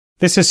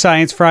This is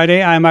Science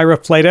Friday. I'm Ira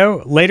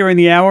Flato. Later in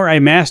the hour, a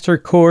master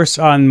course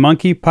on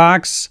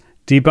monkeypox,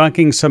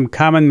 debunking some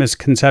common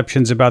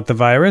misconceptions about the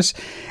virus,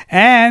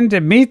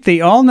 and meet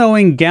the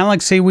all-knowing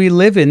galaxy we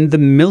live in, the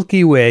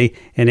Milky Way,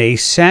 in a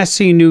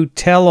sassy new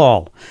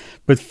tell-all.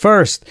 But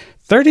first,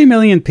 30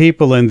 million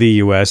people in the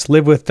U.S.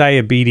 live with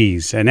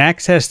diabetes, and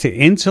access to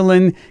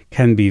insulin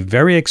can be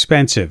very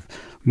expensive.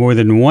 More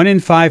than 1 in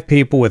 5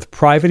 people with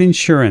private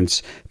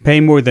insurance pay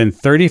more than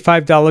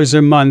 $35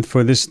 a month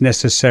for this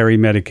necessary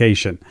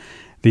medication.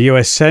 The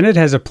U.S. Senate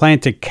has a plan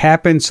to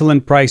cap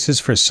insulin prices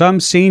for some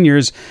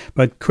seniors,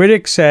 but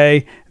critics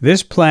say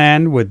this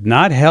plan would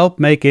not help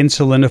make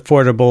insulin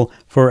affordable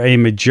for a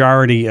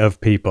majority of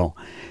people.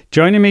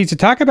 Joining me to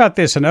talk about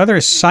this and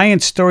other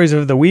science stories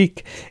of the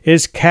week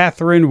is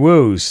Catherine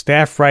Wu,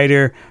 staff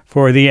writer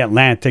for The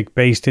Atlantic,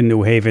 based in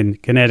New Haven,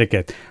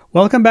 Connecticut.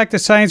 Welcome back to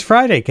Science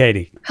Friday,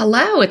 Katie.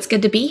 Hello, it's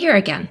good to be here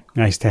again.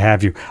 Nice to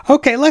have you.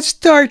 Okay, let's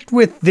start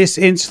with this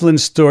insulin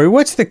story.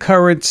 What's the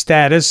current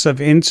status of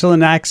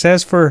insulin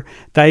access for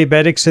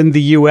diabetics in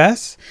the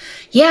U.S.?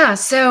 Yeah,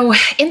 so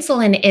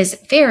insulin is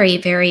very,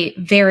 very,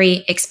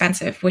 very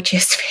expensive, which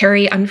is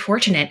very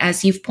unfortunate.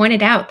 As you've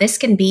pointed out, this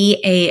can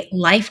be a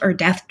life or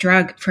death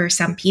drug for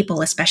some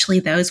people, especially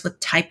those with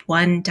type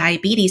 1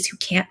 diabetes who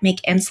can't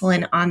make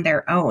insulin on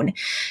their own.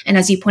 And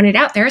as you pointed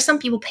out, there are some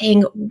people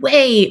paying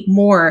way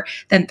more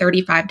than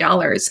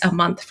 $35 a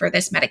month for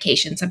this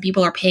medication. Some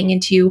people are paying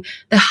into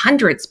the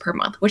hundreds per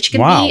month, which can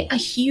be a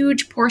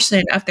huge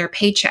portion of their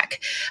paycheck.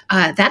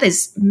 That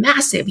is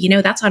massive. You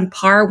know, that's on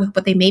par with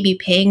what they may be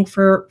paying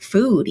for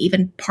food,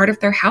 even part of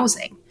their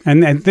housing.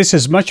 And this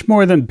is much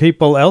more than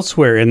people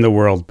elsewhere in the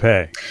world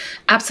pay.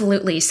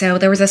 Absolutely. So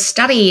there was a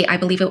study, I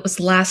believe it was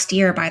last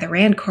year by the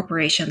Rand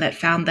Corporation, that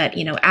found that,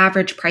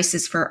 average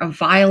prices for a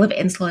vial of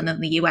insulin in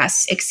the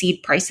U.S.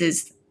 exceed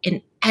prices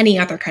in any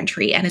other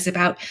country and is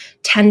about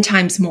 10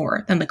 times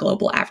more than the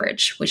global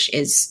average, which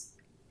is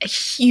a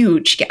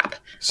huge gap.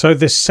 So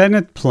the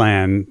Senate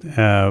plan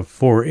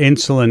for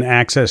insulin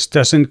access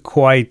doesn't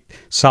quite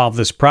solve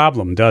this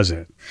problem, does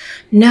it?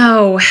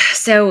 No.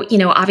 So,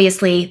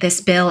 obviously this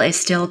bill is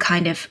still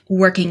kind of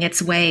working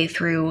its way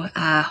through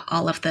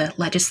all of the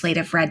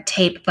legislative red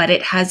tape, but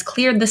it has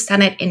cleared the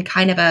Senate in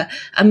kind of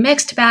a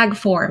mixed bag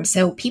form.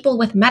 So people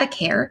with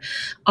Medicare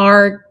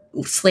are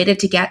slated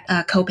to get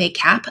a copay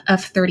cap of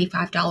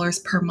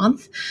 $35 per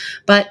month.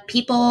 But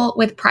people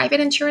with private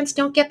insurance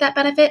don't get that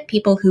benefit.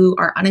 People who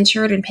are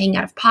uninsured and paying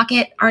out of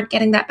pocket aren't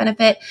getting that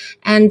benefit.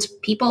 And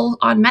people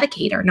on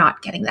Medicaid are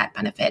not getting that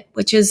benefit,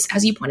 which is,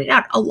 as you pointed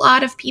out, a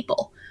lot of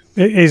people.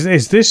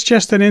 Is this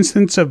just an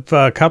instance of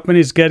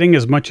companies getting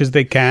as much as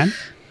they can?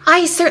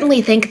 I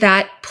certainly think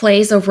that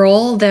plays a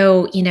role,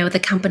 though,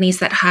 the companies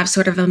that have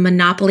sort of a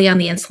monopoly on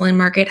the insulin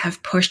market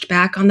have pushed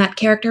back on that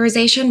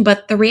characterization.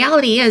 But the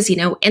reality is,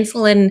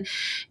 insulin,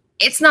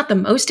 it's not the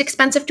most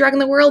expensive drug in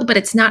the world, but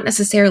it's not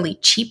necessarily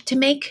cheap to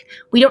make.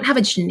 We don't have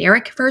a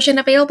generic version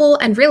available,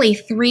 and really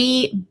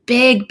 3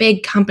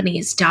 big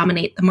companies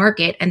dominate the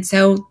market. And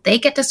so they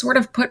get to sort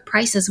of put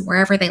prices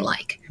wherever they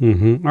like.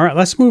 Mm-hmm. All right,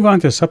 let's move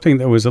on to something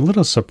that was a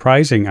little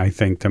surprising, I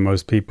think, to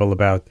most people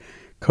about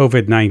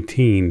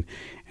COVID-19.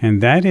 And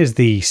that is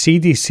the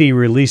CDC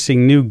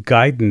releasing new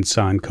guidance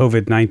on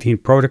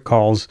COVID-19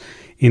 protocols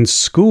in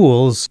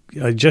schools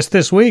just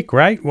this week,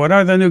 right? What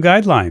are the new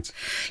guidelines?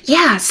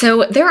 Yeah,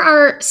 so there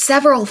are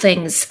several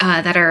things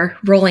that are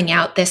rolling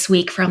out this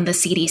week from the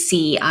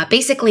CDC.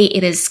 Basically,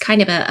 it is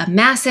kind of a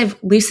massive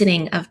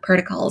loosening of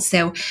protocols.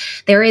 So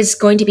there is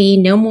going to be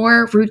no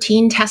more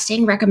routine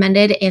testing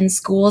recommended in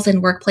schools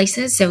and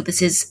workplaces. So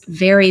this is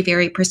very,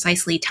 very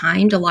precisely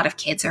timed. A lot of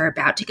kids are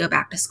about to go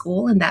back to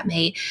school, and that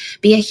may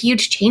be a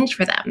huge change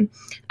for them.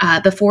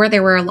 Before,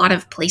 there were a lot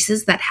of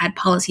places that had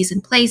policies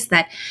in place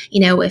that,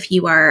 if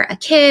you are a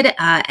kid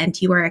and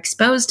you are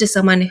exposed to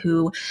someone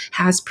who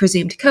has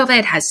presumed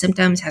COVID, has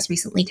symptoms, has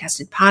recently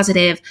tested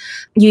positive,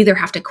 you either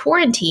have to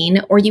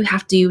quarantine or you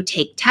have to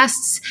take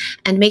tests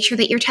and make sure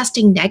that you're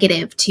testing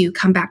negative to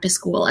come back to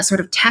school, a sort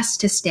of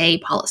test to stay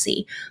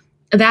policy.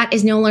 That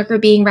is no longer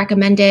being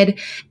recommended.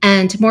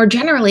 And more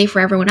generally for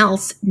everyone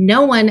else,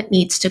 no one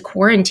needs to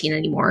quarantine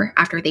anymore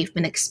after they've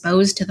been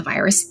exposed to the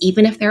virus,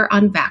 even if they're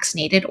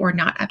unvaccinated or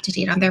not up to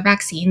date on their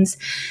vaccines.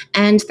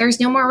 And there's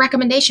no more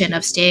recommendation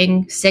of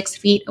staying 6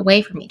 feet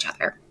away from each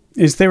other.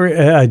 Is there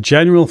a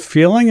general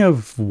feeling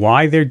of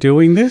why they're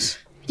doing this?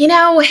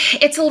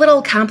 It's a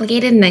little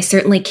complicated, and I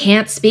certainly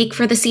can't speak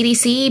for the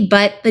CDC,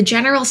 but the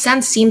general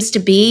sense seems to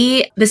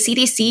be the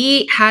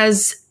CDC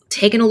has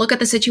taken a look at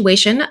the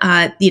situation.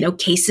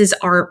 Cases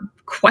are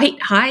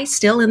quite high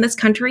still in this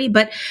country,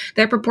 but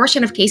the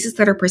proportion of cases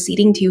that are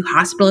proceeding to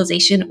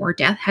hospitalization or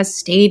death has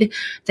stayed,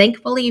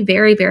 thankfully,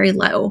 very, very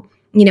low.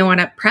 On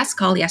a press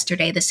call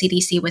yesterday, the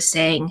CDC was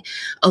saying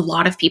a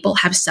lot of people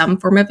have some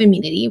form of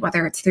immunity,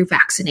 whether it's through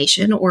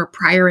vaccination or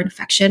prior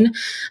infection.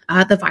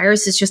 The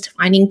virus is just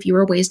finding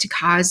fewer ways to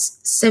cause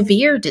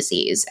severe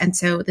disease. And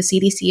so the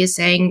CDC is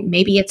saying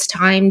maybe it's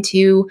time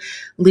to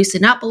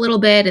loosen up a little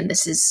bit. And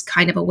this is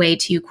kind of a way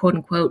to, quote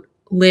unquote,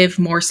 live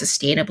more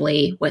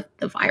sustainably with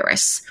the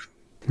virus.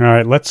 All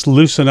right, let's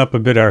loosen up a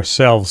bit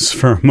ourselves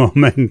for a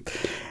moment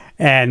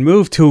and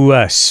move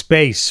to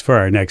space for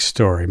our next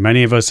story.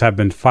 Many of us have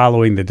been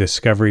following the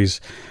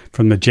discoveries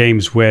from the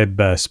James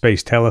Webb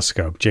Space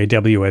Telescope,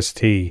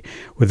 JWST,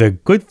 with a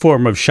good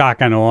form of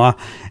shock and awe,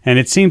 and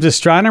it seems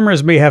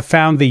astronomers may have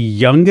found the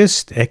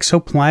youngest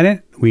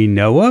exoplanet we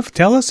know of.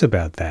 Tell us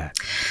about that.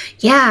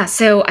 Yeah,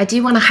 so I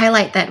do want to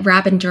highlight that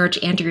Robin George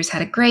Andrews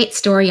had a great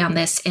story on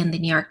this in the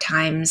New York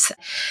Times.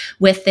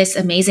 With this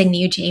amazing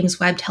new James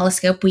Webb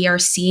Telescope, we are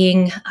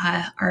seeing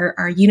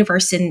our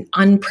universe in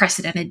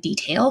unprecedented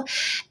detail,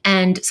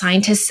 and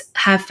scientists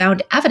have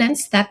found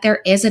evidence that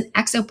there is an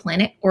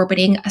exoplanet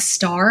orbiting a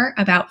star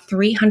about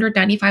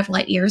 395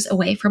 light years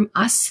away from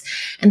us,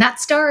 and that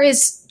star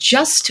is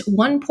just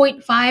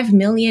 1.5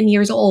 million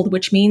years old,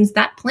 which means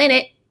that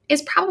planet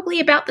is probably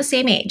about the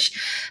same age.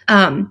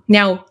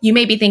 Now, you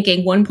may be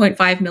thinking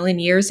 1.5 million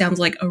years sounds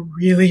like a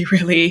really,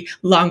 really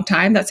long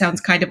time. That sounds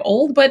kind of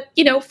old, but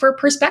for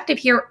perspective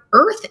here,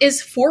 Earth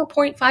is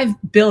 4.5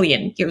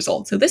 billion years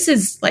old. So this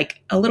is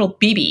like a little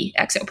BB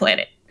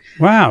exoplanet.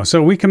 Wow.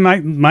 So we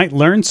might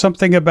learn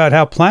something about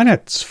how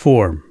planets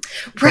form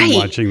from right.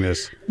 watching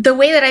this. The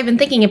way that I've been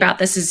thinking about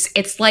this is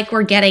it's like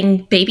we're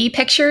getting baby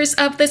pictures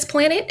of this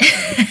planet.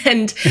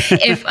 And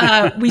if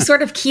we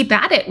sort of keep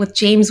at it with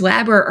James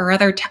Webb or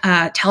other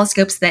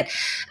telescopes that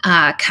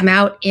come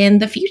out in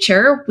the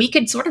future, we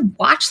could sort of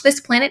watch this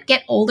planet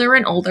get older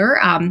and older.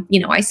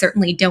 I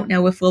certainly don't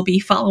know if we'll be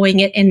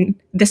following it in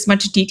this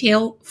much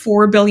detail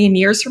 4 billion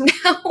years from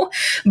now.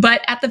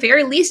 But at the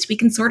very least, we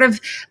can sort of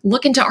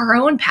look into our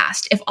own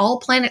past. If all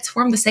planets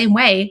form the same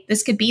way,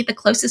 this could be the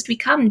closest we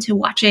come to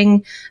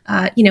watching,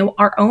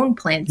 our own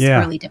planet's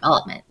early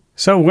development.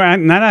 So we're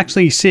not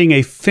actually seeing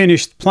a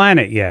finished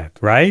planet yet,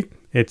 right?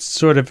 It's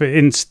sort of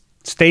in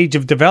stage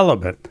of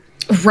development.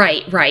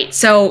 Right.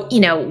 So,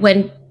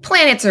 when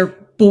planets are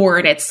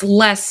born, it's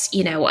less,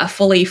 a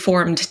fully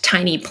formed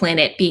tiny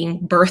planet being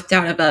birthed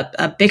out of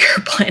a bigger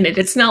planet.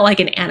 It's not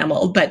like an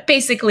animal, but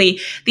basically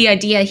the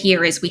idea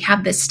here is we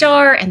have this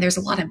star and there's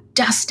a lot of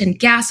dust and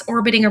gas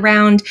orbiting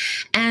around,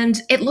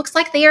 and it looks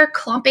like they are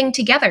clumping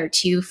together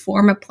to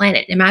form a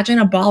planet. Imagine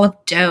a ball of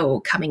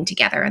dough coming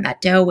together, and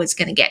that dough is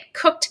going to get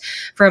cooked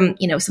from,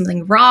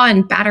 something raw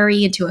and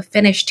battery into a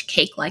finished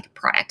cake-like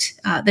product.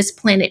 This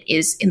planet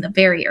is in the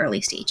very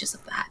early stages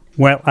of that.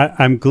 Well,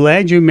 I'm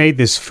glad you made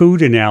this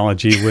food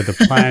analogy with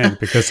the planet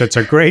because that's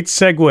a great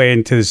segue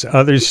into this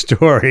other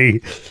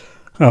story.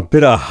 A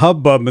bit of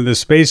hubbub in the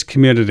space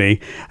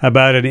community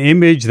about an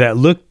image that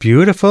looked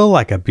beautiful,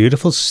 like a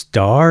beautiful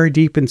star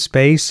deep in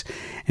space.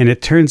 And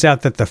it turns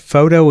out that the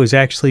photo was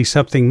actually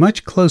something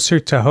much closer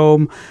to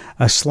home,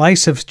 a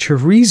slice of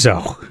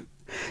chorizo.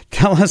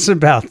 Tell us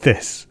about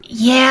this.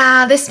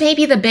 Yeah, this may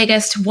be the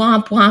biggest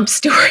womp womp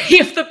story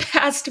of the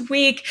past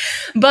week.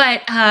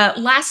 But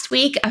last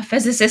week, a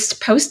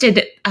physicist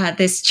posted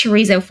this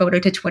chorizo photo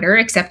to Twitter,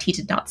 except he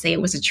did not say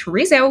it was a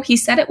chorizo. He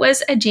said it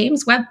was a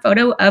James Webb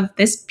photo of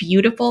this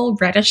beautiful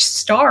reddish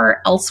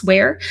star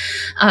elsewhere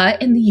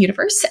in the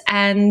universe.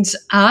 And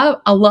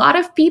a lot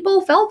of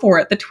people fell for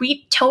it. The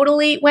tweet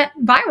totally went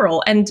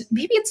viral. And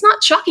maybe it's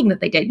not shocking that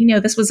they did.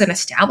 This was an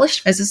established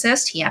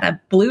physicist. He had a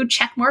blue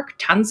check mark,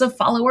 tons of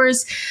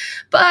followers.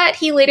 But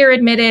he later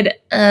admitted,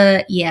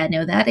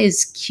 that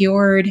is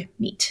cured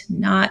meat,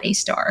 not a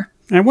star.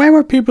 And why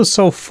were people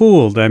so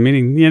fooled? I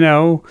mean,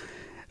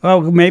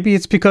 maybe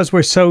it's because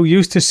we're so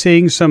used to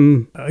seeing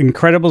some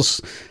incredible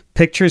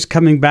pictures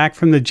coming back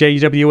from the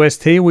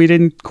JWST. We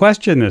didn't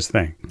question this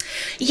thing.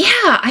 Yeah,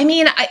 I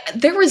mean,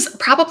 there was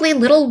probably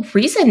little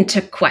reason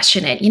to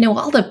question it.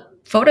 All the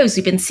photos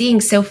we've been seeing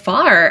so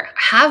far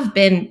have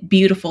been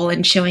beautiful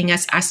and showing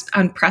us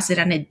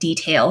unprecedented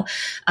detail.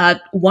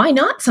 Why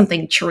not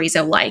something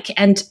chorizo-like?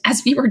 And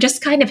as we were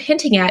just kind of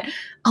hinting at,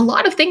 a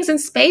lot of things in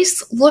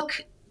space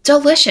look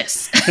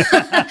delicious.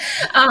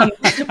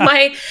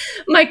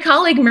 My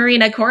colleague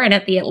Marina Corin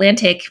at The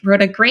Atlantic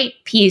wrote a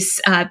great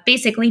piece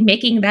basically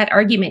making that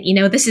argument.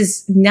 This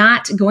is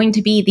not going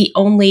to be the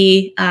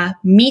only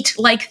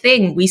meat-like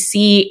thing we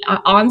see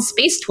on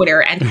space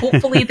Twitter, and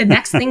hopefully the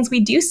next things we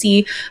do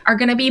see are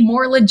going to be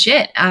more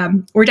legit.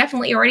 We're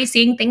definitely already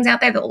seeing things out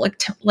there that look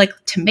like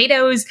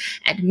tomatoes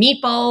and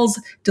meatballs,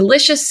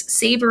 delicious,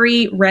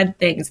 savory, red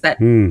things that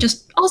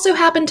just also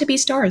happen to be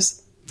stars.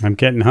 I'm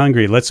getting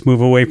hungry. Let's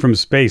move away from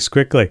space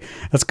quickly.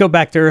 Let's go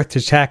back to Earth to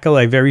tackle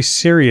a very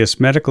serious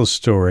medical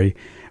story.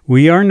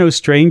 We are no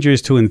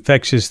strangers to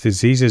infectious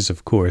diseases,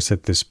 of course,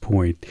 at this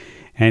point.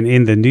 And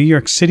in the New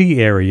York City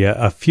area,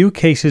 a few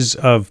cases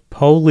of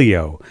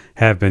polio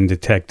have been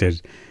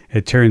detected.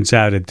 It turns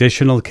out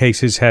additional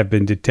cases have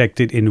been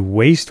detected in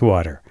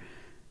wastewater.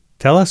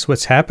 Tell us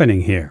what's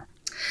happening here.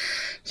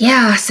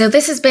 Yeah, so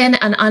this has been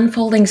an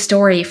unfolding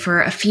story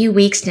for a few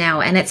weeks now,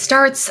 and it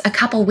starts a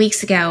couple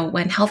weeks ago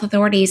when health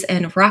authorities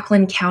in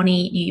Rockland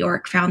County, New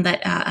York, found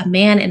that a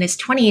man in his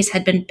 20s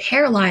had been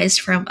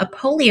paralyzed from a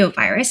polio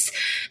virus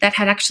that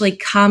had actually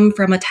come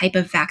from a type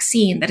of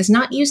vaccine that is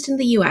not used in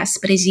the US,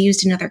 but is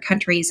used in other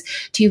countries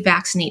to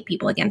vaccinate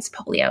people against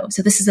polio.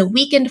 So this is a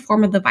weakened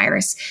form of the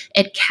virus.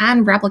 It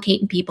can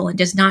replicate in people and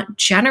does not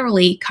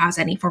generally cause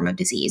any form of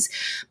disease,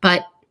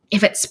 but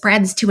if it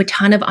spreads to a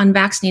ton of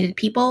unvaccinated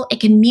people, it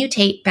can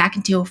mutate back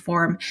into a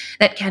form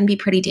that can be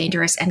pretty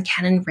dangerous and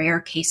can, in rare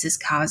cases,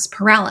 cause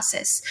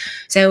paralysis.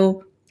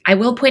 So I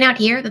will point out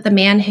here that the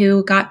man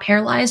who got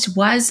paralyzed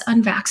was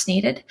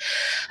unvaccinated.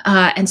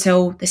 And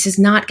so this is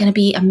not going to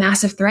be a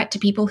massive threat to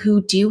people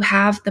who do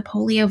have the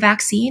polio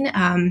vaccine.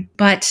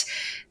 But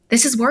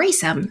this is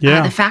worrisome.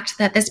 Yeah. The fact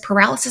that this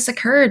paralysis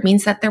occurred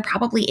means that there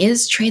probably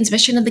is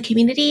transmission of the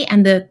community,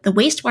 and the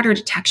wastewater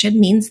detection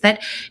means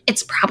that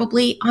it's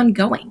probably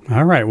ongoing.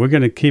 All right, we're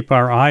going to keep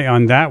our eye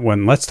on that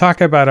one. Let's talk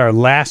about our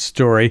last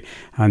story,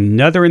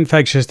 another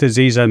infectious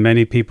disease on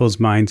many people's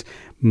minds,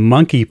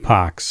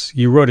 monkeypox.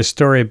 You wrote a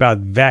story about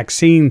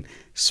vaccine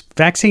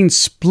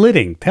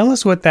splitting. Tell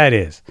us what that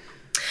is.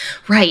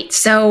 Right.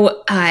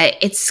 So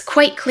it's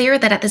quite clear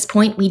that at this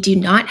point, we do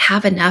not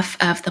have enough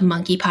of the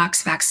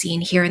monkeypox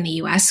vaccine here in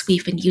the US.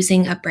 We've been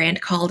using a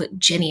brand called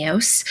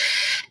Jynneos,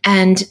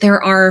 and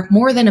there are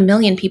more than 1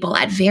 million people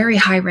at very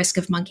high risk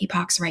of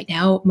monkeypox right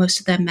now, most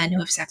of them men who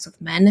have sex with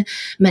men,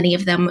 many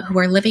of them who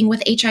are living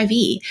with HIV.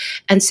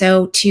 And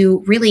so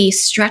to really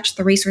stretch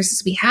the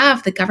resources we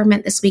have, the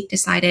government this week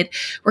decided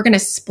we're going to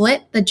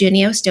split the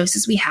Jynneos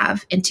doses we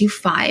have into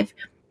 5.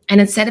 And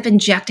instead of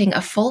injecting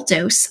a full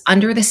dose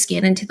under the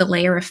skin into the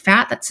layer of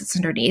fat that sits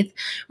underneath,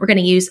 we're going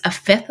to use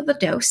 1/5 of the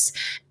dose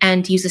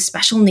and use a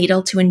special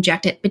needle to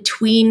inject it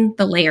between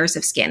the layers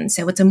of skin.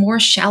 So it's a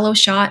more shallow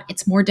shot.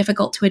 It's more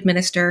difficult to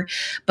administer,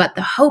 but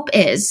the hope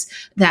is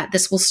that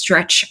this will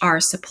stretch our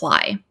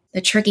supply. The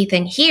tricky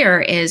thing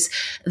here is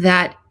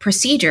that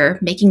procedure,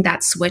 making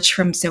that switch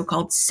from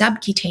so-called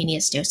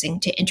subcutaneous dosing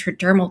to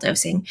intradermal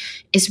dosing,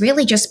 is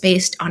really just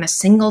based on a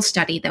single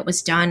study that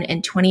was done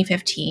in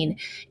 2015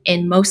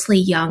 in mostly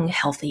young,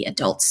 healthy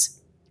adults.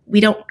 We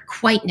don't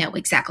quite know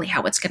exactly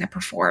how it's going to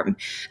perform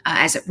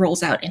as it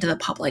rolls out into the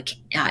public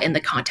in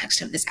the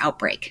context of this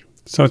outbreak.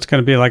 So it's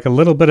going to be like a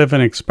little bit of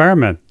an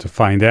experiment to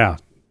find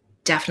out.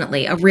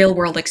 Definitely, a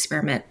real-world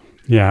experiment.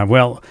 Yeah,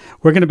 well,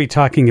 we're going to be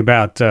talking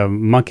about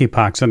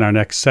monkeypox in our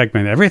next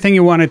segment. Everything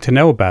you wanted to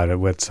know about it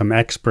with some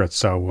experts,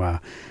 so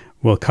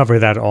we'll cover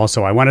that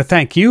also. I want to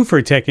thank you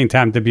for taking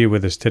time to be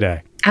with us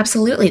today.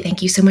 Absolutely.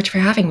 Thank you so much for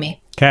having me.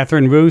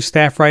 Catherine Rue,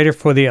 staff writer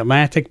for The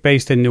Atlantic,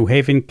 based in New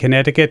Haven,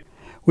 Connecticut.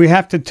 We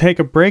have to take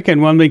a break,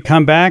 and when we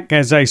come back,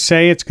 as I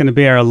say, it's going to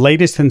be our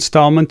latest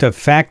installment of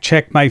Fact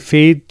Check My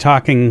Feed,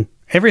 talking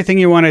everything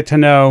you wanted to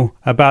know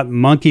about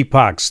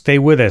monkeypox. Stay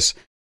with us.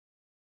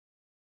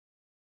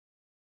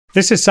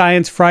 This is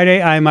Science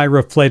Friday. I'm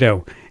Ira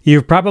Flato.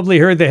 You've probably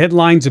heard the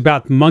headlines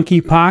about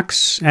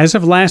monkeypox. As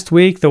of last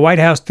week, the White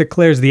House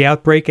declares the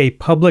outbreak a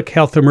public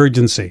health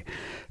emergency.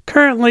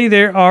 Currently,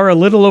 there are a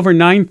little over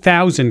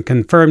 9,000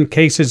 confirmed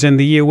cases in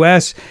the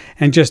U.S.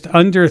 and just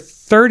under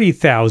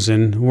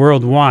 30,000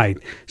 worldwide,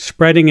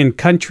 spreading in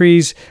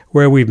countries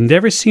where we've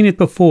never seen it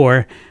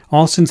before,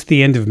 all since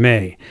the end of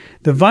May.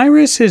 The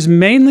virus is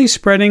mainly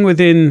spreading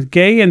within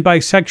gay and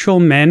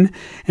bisexual men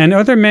and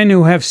other men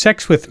who have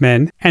sex with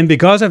men, and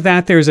because of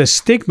that, there's a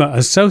stigma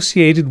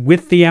associated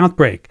with the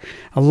outbreak.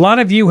 A lot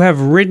of you have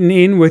written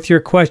in with your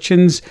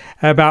questions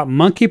about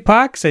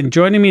monkeypox, and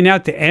joining me now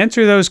to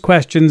answer those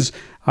questions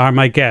are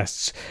my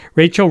guests.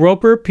 Rachel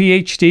Roper,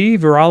 Ph.D.,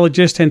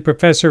 virologist and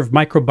professor of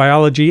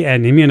microbiology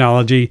and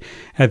immunology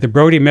at the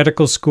Brody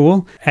Medical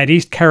School at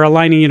East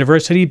Carolina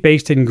University,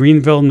 based in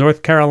Greenville,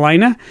 North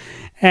Carolina,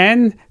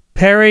 and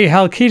Perry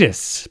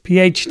Halkitis,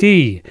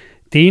 Ph.D.,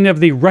 Dean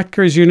of the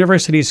Rutgers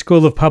University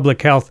School of Public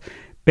Health,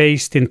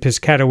 based in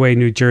Piscataway,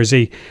 New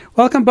Jersey.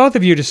 Welcome both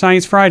of you to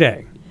Science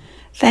Friday.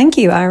 Thank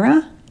you,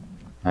 Ira.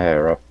 Hi,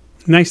 Ira.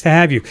 Nice to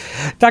have you.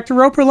 Dr.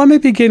 Roper, let me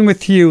begin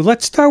with you.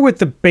 Let's start with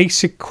the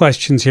basic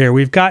questions here.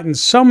 We've gotten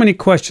so many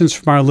questions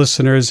from our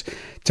listeners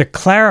to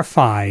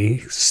clarify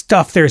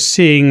stuff they're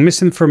seeing,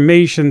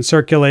 misinformation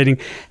circulating.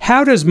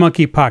 How does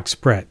monkeypox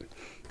spread?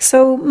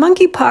 So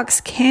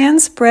monkeypox can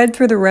spread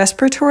through the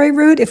respiratory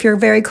route if you're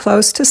very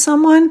close to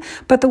someone,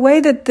 but the way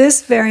that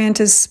this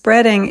variant is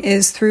spreading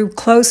is through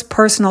close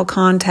personal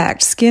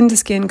contact,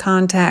 skin-to-skin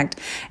contact.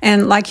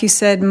 And like you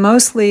said,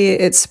 mostly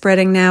it's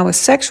spreading now with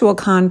sexual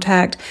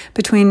contact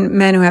between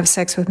men who have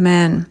sex with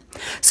men.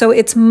 So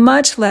it's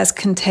much less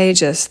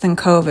contagious than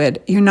COVID.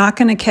 You're not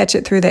going to catch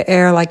it through the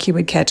air like you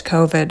would catch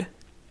COVID.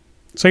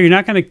 So you're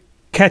not going to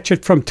catch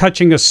it from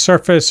touching a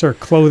surface or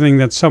clothing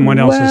that someone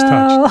else has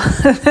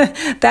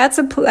touched? that's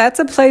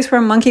a place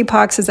where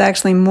monkeypox is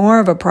actually more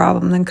of a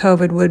problem than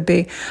COVID would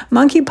be.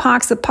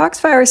 Monkeypox, the pox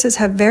viruses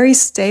have very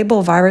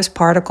stable virus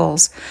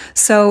particles,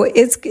 so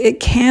it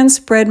can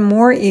spread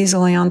more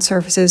easily on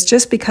surfaces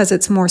just because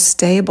it's more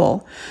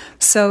stable.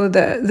 So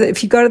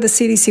if you go to the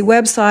CDC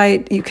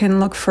website, you can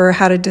look for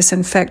how to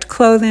disinfect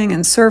clothing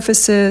and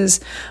surfaces.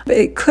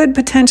 It could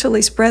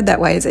potentially spread that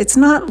way. It's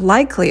not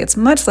likely. It's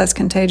much less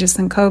contagious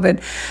than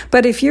COVID.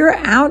 But if you're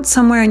out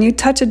somewhere and you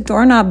touch a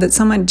doorknob that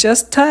someone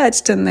just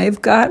touched and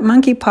they've got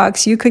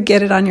monkeypox, you could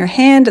get it on your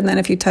hand. And then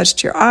if you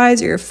touched your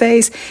eyes or your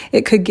face,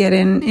 it could get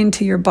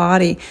into your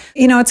body.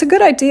 It's a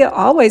good idea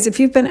always,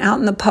 if you've been out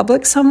in the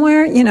public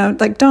somewhere,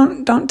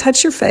 don't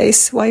touch your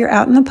face while you're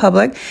out in the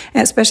public,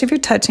 especially if you're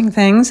touching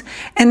things.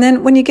 And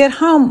then when you get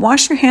home,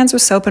 wash your hands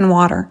with soap and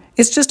water.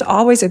 It's just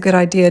always a good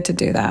idea to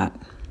do that.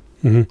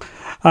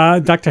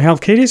 Mm-hmm. Dr.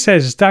 Halkatia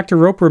says, Dr.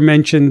 Roper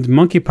mentioned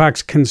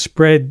monkeypox can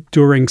spread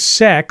during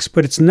sex,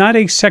 but it's not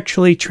a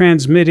sexually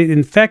transmitted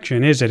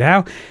infection, is it?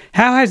 How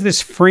has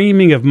this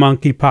framing of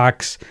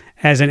monkeypox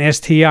as an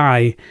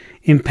STI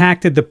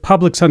impacted the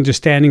public's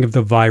understanding of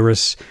the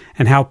virus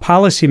and how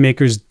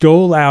policymakers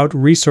dole out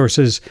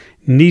resources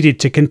needed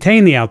to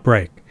contain the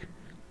outbreak?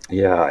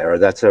 Yeah,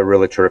 that's a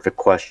really terrific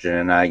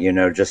question.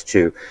 Just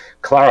to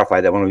clarify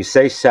that when we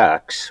say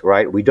sex,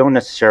 right, we don't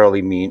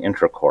necessarily mean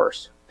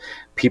intercourse.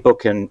 People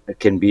can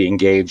be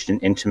engaged in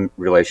intimate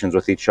relations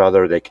with each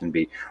other. They can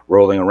be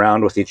rolling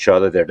around with each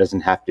other. There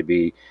doesn't have to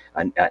be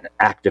an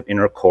act of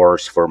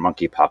intercourse for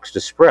monkeypox to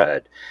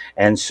spread.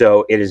 And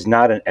so it is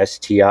not an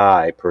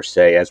STI per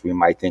se, as we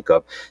might think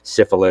of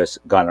syphilis,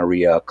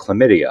 gonorrhea,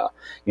 chlamydia.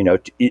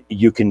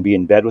 You can be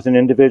in bed with an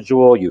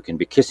individual. You can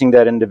be kissing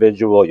that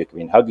individual. You can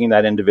be hugging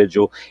that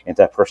individual. And if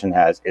that person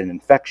has an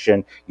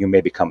infection, you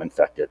may become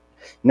infected.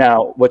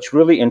 Now, what's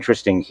really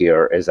interesting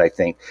here is I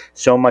think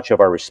so much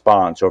of our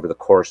response over the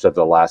course of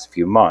the last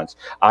few months,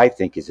 I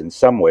think, is in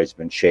some ways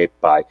been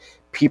shaped by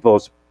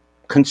people's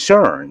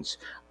concerns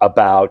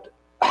about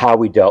how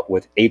we dealt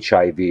with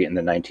HIV in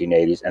the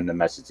 1980s and the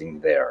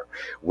messaging there,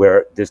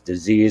 where this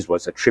disease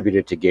was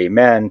attributed to gay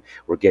men,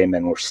 where gay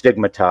men were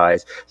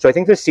stigmatized. So I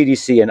think the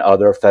CDC and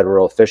other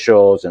federal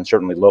officials and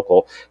certainly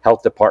local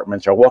health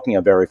departments are walking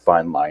a very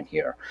fine line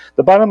here.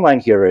 The bottom line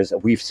here is,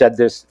 we've said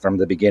this from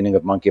the beginning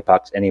of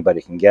monkeypox,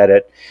 anybody can get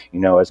it.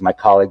 As my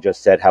colleague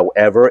just said,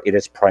 however, it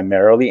is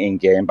primarily in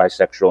gay and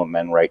bisexual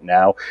men right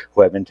now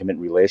who have intimate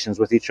relations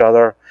with each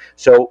other.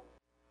 So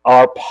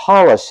our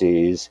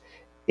policies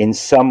in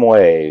some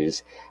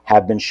ways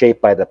have been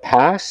shaped by the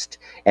past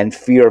and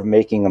fear of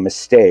making a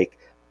mistake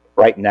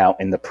right now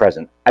in the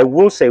present. I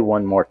will say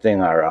one more thing,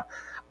 Ira.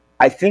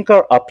 I think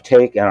our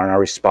uptake and our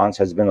response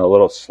has been a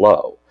little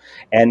slow.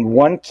 And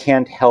one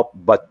can't help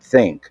but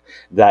think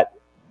that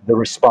the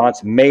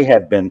response may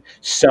have been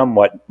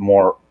somewhat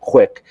more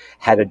quick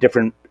had a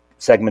different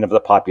segment of the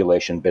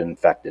population been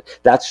infected.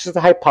 That's just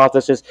a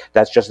hypothesis.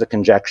 That's just a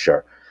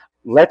conjecture.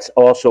 Let's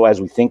also, as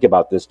we think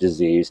about this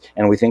disease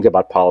and we think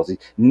about policy,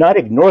 not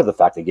ignore the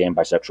fact that gay and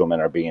bisexual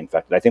men are being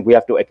infected. I think we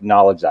have to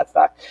acknowledge that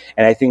fact.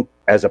 And I think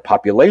as a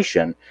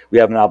population, we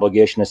have an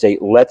obligation to say,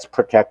 let's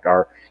protect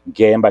our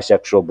gay and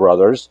bisexual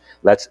brothers.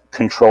 Let's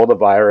control the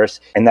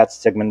virus and that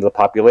segment of the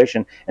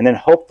population. And then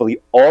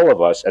hopefully all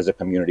of us as a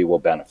community will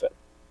benefit.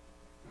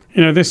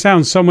 This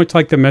sounds so much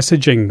like the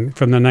messaging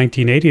from the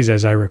 1980s,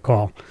 as I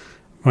recall,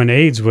 when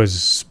AIDS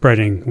was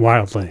spreading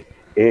wildly.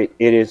 It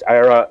is,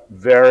 Ira,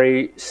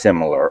 very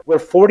similar. We're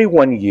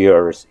 41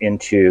 years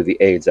into the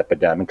AIDS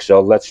epidemic,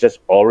 so let's just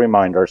all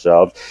remind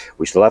ourselves,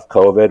 we still have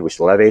COVID, we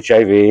still have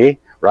HIV,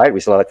 right? We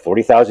still have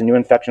 40,000 new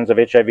infections of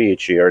HIV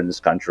each year in this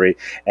country,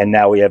 and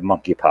now we have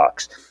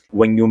monkeypox.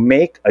 When you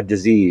make a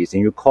disease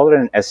and you call it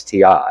an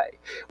STI,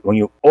 when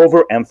you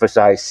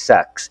overemphasize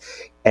sex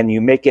and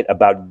you make it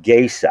about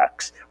gay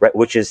sex, right,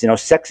 which is,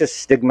 sex is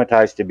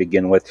stigmatized to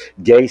begin with,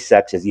 gay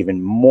sex is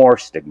even more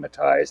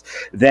stigmatized,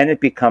 then it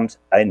becomes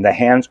in the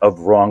hands of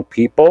wrong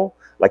people,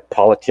 like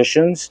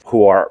politicians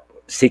who are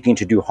seeking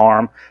to do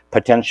harm,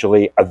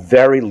 potentially a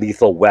very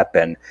lethal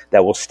weapon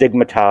that will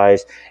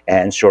stigmatize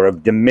and sort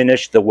of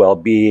diminish the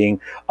well-being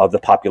of the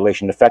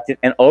population affected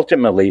and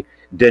ultimately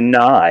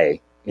deny,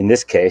 in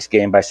this case,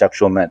 gay and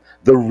bisexual men,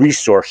 the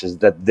resources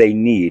that they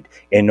need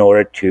in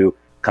order to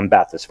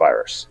combat this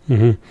virus.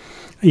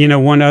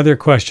 Mm-hmm. One other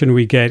question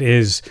we get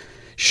is,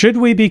 should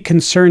we be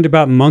concerned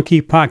about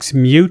monkeypox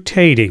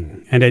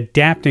mutating and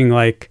adapting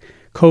like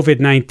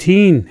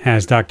COVID-19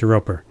 has, Dr.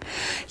 Roper?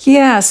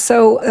 Yeah,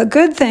 so a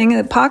good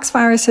thing, pox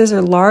viruses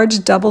are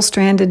large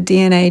double-stranded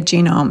DNA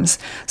genomes.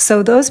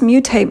 So those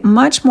mutate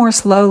much more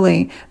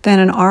slowly than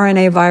an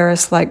RNA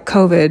virus like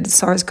COVID,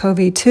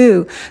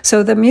 SARS-CoV-2.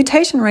 So the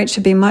mutation rate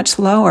should be much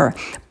lower.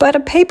 But a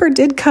paper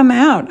did come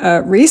out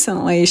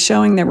recently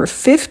showing there were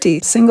 50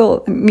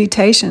 single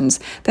mutations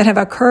that have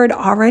occurred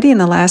already in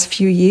the last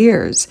few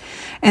years.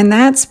 And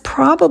that's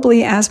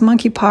probably as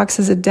monkeypox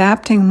is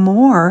adapting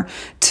more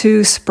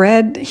to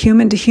spread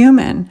human to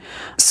human.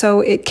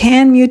 So it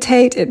can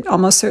mutate, it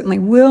almost certainly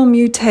will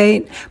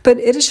mutate, but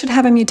it should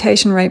have a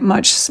mutation rate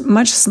much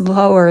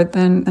slower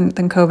than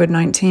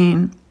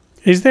COVID-19.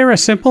 Is there a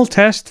simple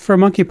test for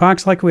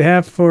monkeypox like we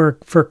have for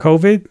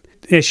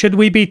COVID? Should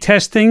we be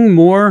testing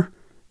more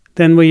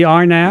than we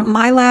are now?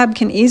 My lab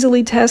can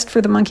easily test for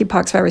the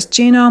monkeypox virus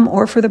genome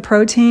or for the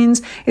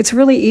proteins. It's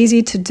really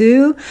easy to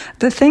do.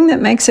 The thing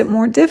that makes it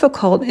more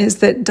difficult is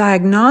that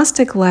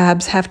diagnostic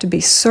labs have to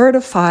be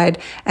certified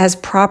as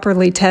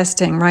properly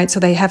testing, right? So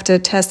they have to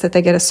test that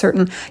they get a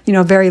certain,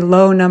 very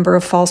low number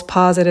of false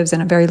positives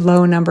and a very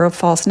low number of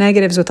false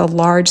negatives with a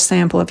large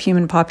sample of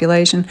human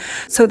population.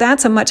 So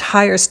that's a much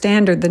higher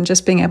standard than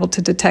just being able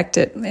to detect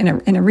it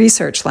in a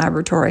research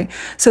laboratory.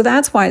 So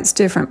that's why it's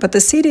different. But the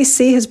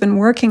CDC has been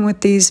working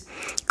with these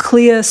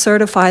CLIA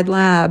certified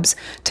labs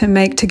to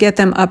get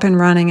them up and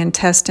running and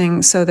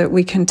testing so that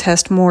we can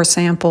test more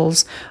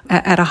samples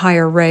at a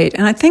higher rate.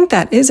 And I think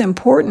that is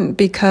important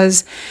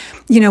because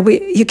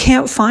you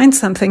can't find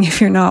something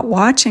if you're not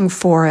watching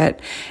for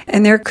it.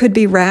 And there could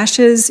be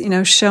rashes,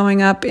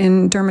 showing up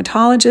in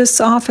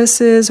dermatologists'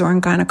 offices or in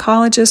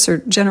gynecologists or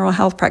general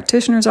health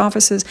practitioners'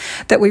 offices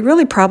that we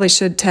really probably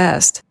should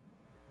test.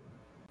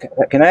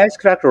 Can I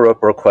ask Dr.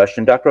 Roper a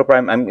question? Dr. Roper,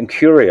 I'm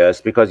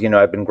curious because,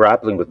 I've been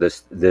grappling with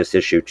this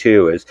issue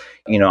too, is,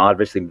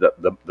 obviously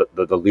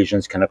the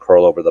lesions can occur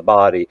all over the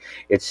body.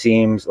 It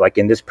seems like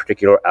in this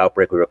particular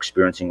outbreak we're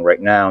experiencing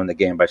right now in the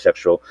gay and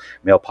bisexual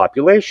male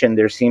population,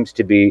 there seems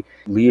to be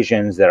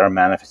lesions that are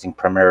manifesting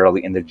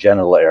primarily in the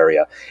genital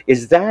area.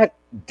 Is that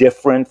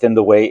different than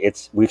the way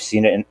we've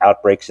seen it in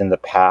outbreaks in the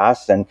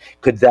past? And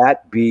could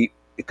that be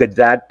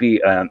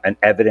an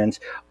evidence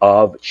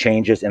of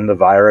changes in the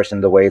virus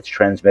and the way it's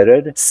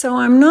transmitted? So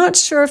I'm not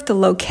sure if the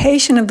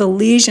location of the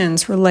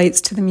lesions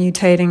relates to the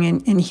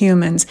mutating in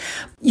humans.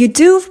 You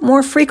do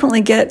more frequently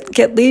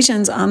get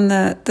lesions on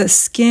the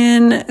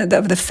skin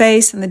of the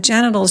face and the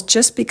genitals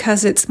just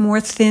because it's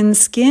more thin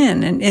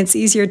skin and it's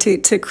easier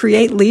to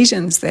create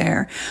lesions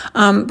there.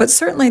 But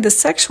certainly the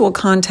sexual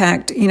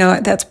contact,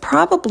 that's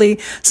probably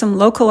some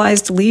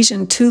localized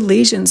lesion to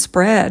lesion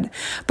spread.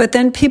 But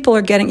then people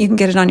you can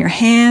get it on your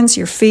hands,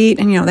 your feet,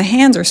 and the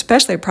hands are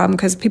especially a problem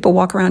because people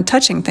walk around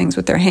touching things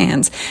with their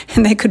hands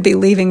and they could be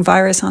leaving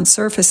virus on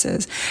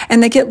surfaces.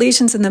 And they get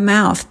lesions in the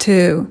mouth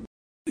too.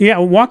 Yeah,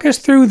 walk us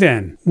through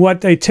then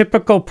what a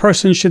typical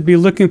person should be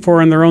looking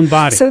for in their own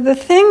body. So the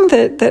thing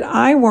that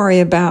I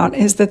worry about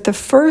is that the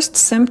first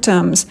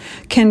symptoms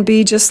can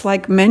be just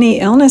like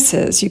many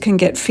illnesses. You can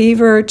get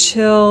fever,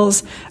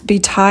 chills, be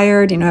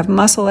tired, have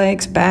muscle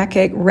aches,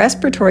 backache,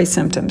 respiratory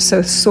symptoms.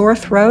 So sore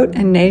throat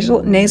and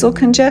nasal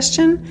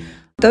congestion.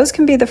 Those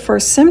can be the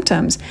first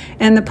symptoms.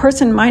 And the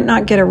person might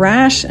not get a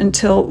rash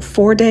until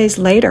 4 days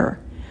later.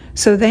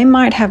 So they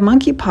might have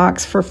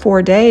monkeypox for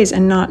 4 days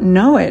and not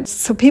know it.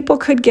 So people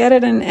could get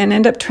it and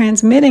end up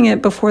transmitting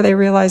it before they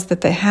realize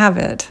that they have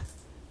it.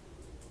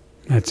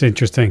 That's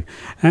interesting.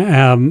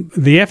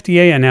 The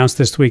FDA announced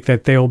this week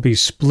that they will be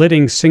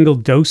splitting single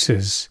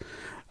doses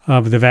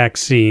of the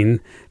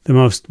vaccine, the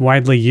most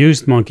widely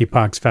used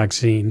monkeypox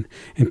vaccine,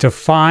 into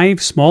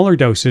 5 smaller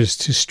doses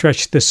to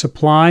stretch the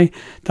supply.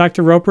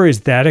 Dr. Roper,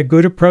 is that a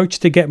good approach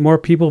to get more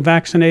people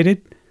vaccinated?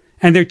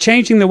 And they're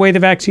changing the way the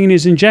vaccine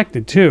is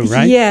injected too,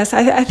 right? Yes,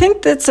 I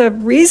think that's a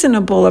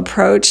reasonable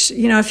approach.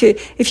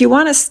 If you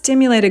want to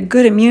stimulate a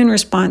good immune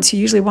response, you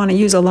usually want to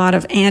use a lot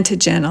of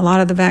antigen, a lot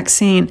of the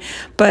vaccine.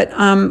 But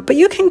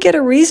you can get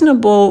a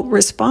reasonable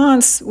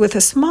response with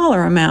a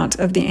smaller amount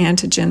of the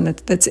antigen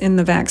that's in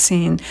the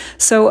vaccine.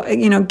 So,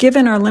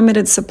 given our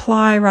limited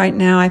supply right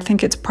now, I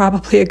think it's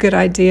probably a good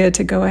idea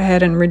to go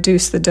ahead and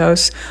reduce the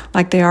dose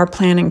like they are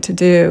planning to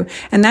do.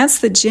 And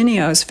that's the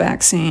Jynneos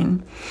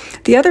vaccine.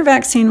 The other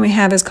vaccine we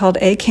have is called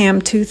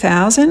ACAM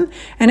 2000,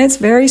 and it's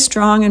very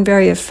strong and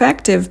very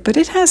effective, but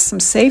it has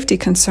some safety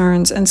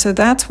concerns, and so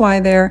that's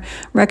why they're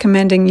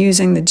recommending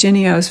using the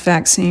Jynneos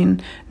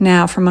vaccine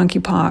now for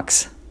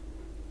monkeypox.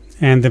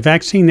 And the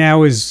vaccine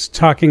now is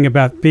talking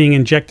about being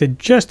injected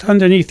just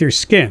underneath your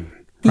skin.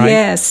 Right?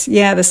 Yes,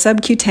 the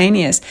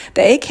subcutaneous.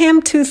 The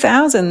ACAM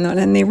 2000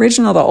 and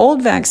the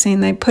old vaccine,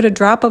 they put a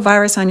drop of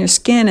virus on your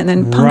skin and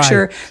then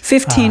puncture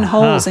 15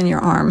 holes in your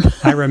arm.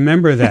 I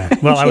remember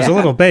that. Well, I was a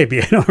little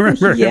baby. I don't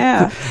remember.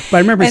 Yeah. But I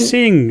remember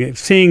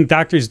seeing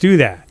doctors do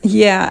that.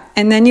 Yeah,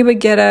 and then you would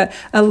get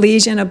a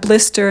lesion, a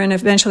blister, and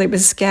eventually it would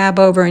scab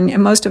over.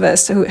 And most of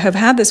us who have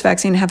had this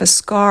vaccine have a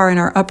scar in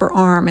our upper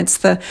arm. It's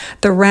the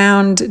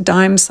round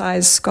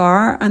dime-sized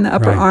scar on the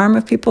upper arm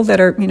of people that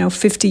are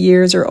 50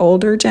 years or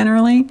older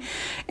generally.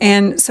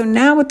 And so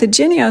now with the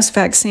Jynneos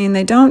vaccine,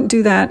 they don't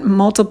do that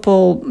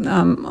multiple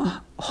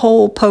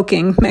hole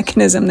poking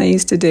mechanism they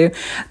used to do,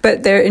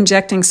 but they're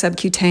injecting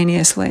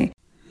subcutaneously.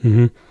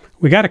 Mm-hmm.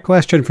 We got a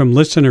question from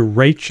listener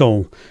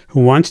Rachel,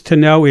 who wants to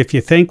know if you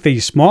think the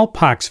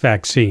smallpox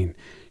vaccine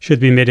should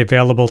be made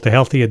available to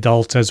healthy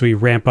adults as we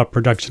ramp up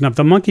production of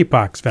the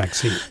monkeypox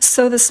vaccine?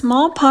 So the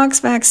smallpox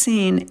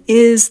vaccine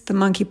is the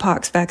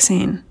monkeypox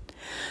vaccine.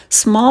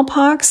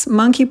 Smallpox,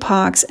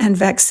 monkeypox, and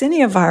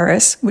vaccinia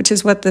virus, which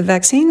is what the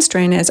vaccine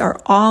strain is, are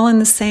all in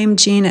the same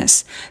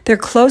genus. They're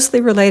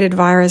closely related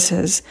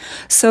viruses.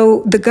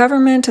 So the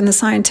government and the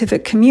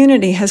scientific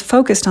community has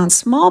focused on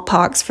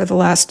smallpox for the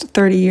last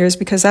 30 years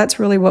because that's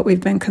really what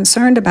we've been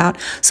concerned about.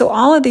 So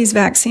all of these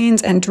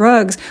vaccines and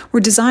drugs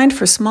were designed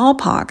for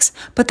smallpox,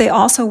 but they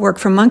also work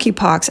for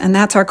monkeypox, and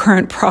that's our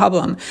current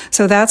problem.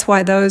 So that's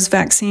why those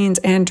vaccines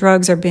and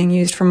drugs are being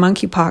used for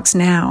monkeypox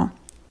now.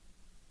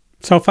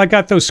 So if I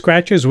got those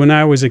scratches when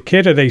I was a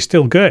kid, are they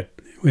still good?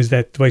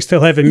 Do I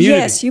still have immunity?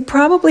 Yes, you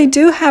probably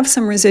do have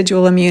some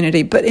residual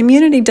immunity, but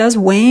immunity does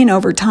wane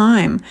over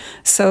time.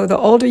 So the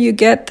older you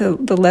get, the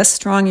less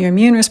strong your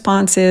immune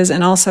response is,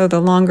 and also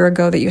the longer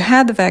ago that you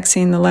had the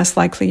vaccine, the less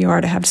likely you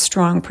are to have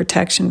strong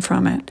protection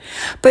from it.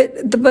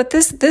 But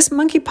this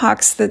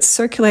monkeypox that's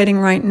circulating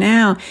right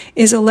now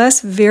is a less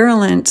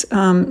virulent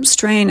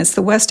strain. It's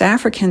the West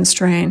African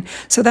strain.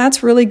 So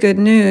that's really good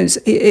news.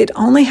 It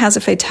only has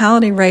a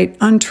fatality rate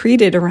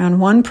untreated around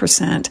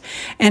 1%.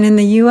 And in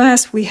the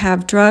U.S., we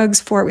have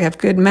drugs for it. We have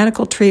good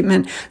medical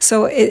treatment.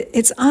 So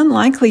it's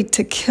unlikely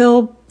to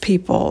kill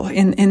people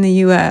in the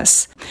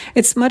U.S.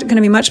 It's going to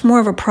be much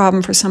more of a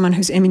problem for someone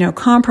who's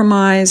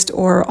immunocompromised,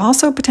 or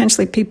also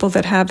potentially people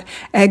that have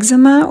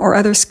eczema or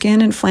other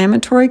skin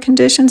inflammatory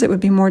conditions. It would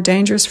be more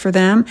dangerous for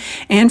them.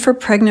 And for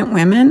pregnant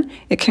women,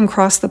 it can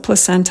cross the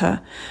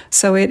placenta.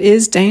 So it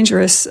is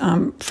dangerous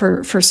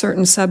for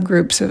certain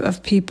subgroups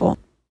of people.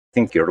 I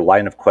think your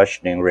line of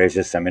questioning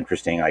raises some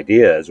interesting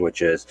ideas,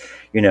 which is,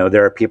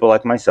 there are people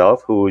like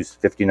myself who's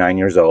 59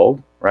 years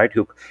old, right,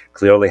 who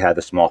clearly had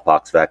the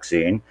smallpox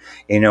vaccine,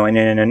 and in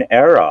an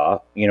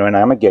era, and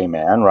I'm a gay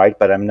man, right,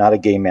 but I'm not a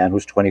gay man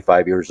who's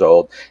 25 years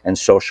old and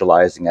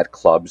socializing at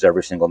clubs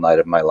every single night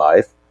of my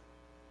life.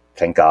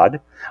 Thank God.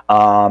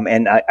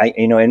 And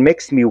it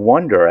makes me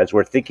wonder as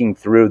we're thinking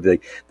through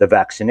the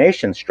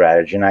vaccination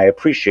strategy, and I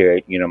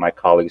appreciate, my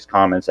colleagues'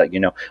 comments that,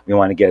 we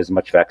want to get as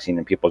much vaccine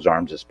in people's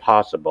arms as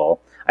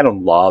possible. I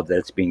don't love that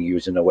it's being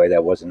used in a way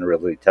that wasn't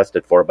really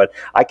tested for, but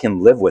I can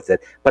live with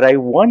it. But I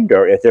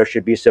wonder if there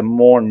should be some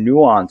more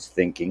nuanced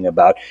thinking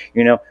about,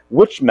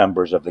 which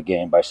members of the gay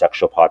and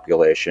bisexual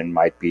population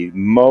might be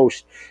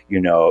most,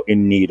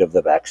 in need of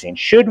the vaccine.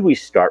 Should we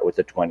start with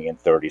the 20 and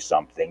 30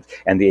 somethings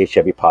and the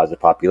HIV positive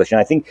population?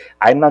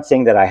 I'm not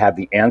saying that I have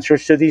the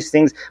answers to these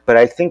things, but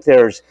I think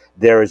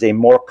there is a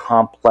more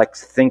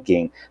complex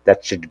thinking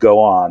that should go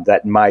on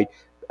that might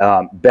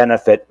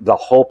benefit the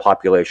whole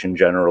population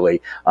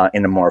generally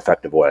in a more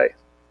effective way.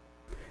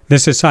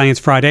 This is Science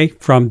Friday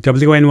from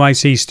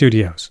WNYC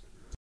Studios.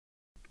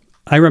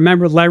 I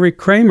remember Larry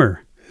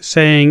Kramer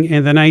saying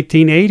in the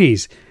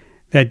 1980s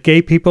that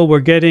gay people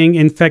were getting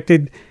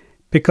infected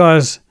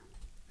because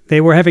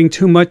they were having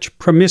too much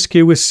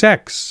promiscuous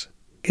sex.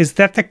 Is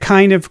that the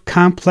kind of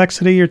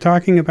complexity you're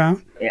talking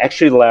about?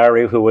 Actually,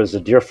 Larry, who was a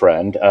dear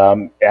friend,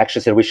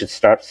 actually said we should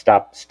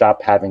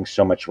stop having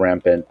so much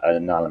rampant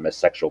anonymous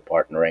sexual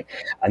partnering.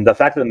 And the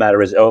fact of the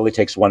matter is, it only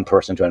takes one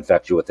person to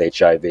infect you with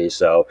HIV.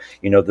 So,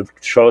 the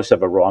choice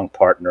of a wrong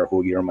partner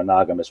who you're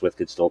monogamous with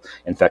could still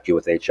infect you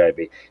with HIV.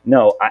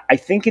 No, I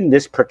think in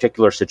this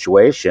particular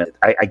situation,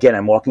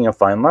 I'm walking a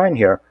fine line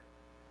here.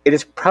 It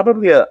is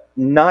probably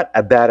not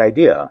a bad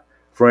idea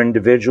for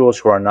individuals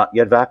who are not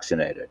yet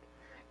vaccinated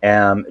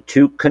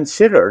to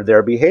consider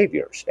their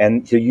behaviors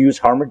and to use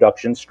harm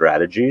reduction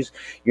strategies,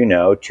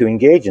 to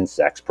engage in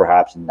sex,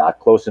 perhaps not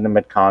close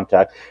intimate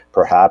contact,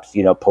 perhaps,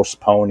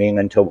 postponing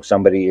until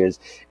somebody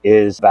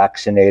is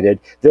vaccinated.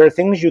 There are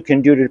things you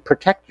can do to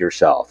protect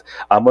yourself.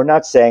 We're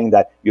not saying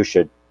that you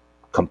should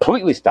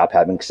completely stop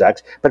having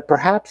sex, but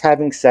perhaps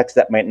having sex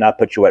that might not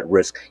put you at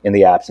risk in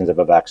the absence of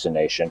a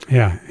vaccination.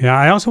 Yeah.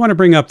 I also want to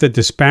bring up the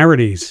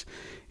disparities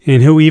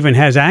in who even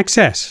has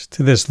access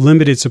to this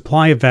limited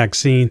supply of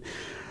vaccine.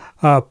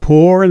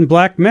 Poor and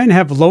black men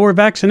have lower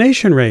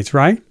vaccination rates,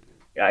 right?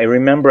 I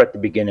remember at the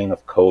beginning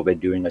of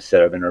COVID doing a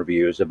set of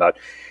interviews about,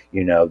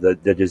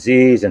 the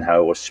disease and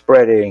how it was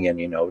spreading.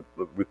 And,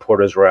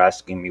 reporters were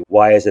asking me,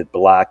 why is it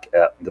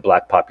the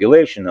black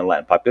population and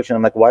Latin population?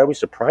 I'm like, why are we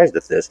surprised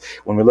at this?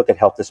 When we look at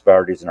health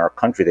disparities in our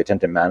country, they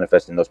tend to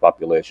manifest in those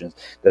populations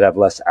that have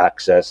less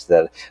access,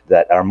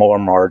 that are more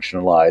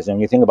marginalized. And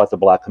when you think about the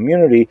black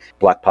community,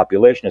 black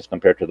population as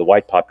compared to the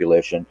white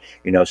population,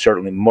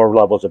 certainly more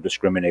levels of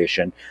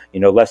discrimination,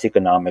 less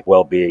economic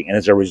well-being, and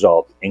as a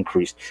result,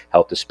 increased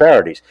health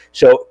disparities.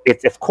 So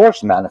it's, of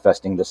course,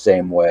 manifesting the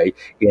same way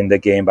in the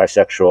gay and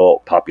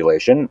bisexual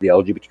population. The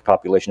LGBT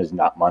population is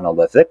not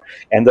monolithic.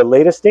 And the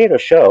latest data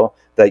show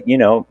that,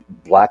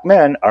 black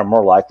men are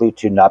more likely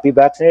to not be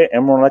vaccinated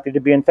and more likely to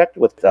be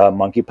infected with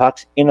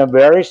monkeypox in a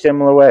very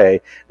similar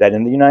way that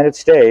in the United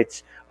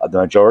States, the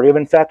majority of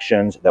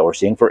infections that we're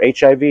seeing for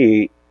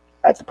HIV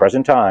at the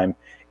present time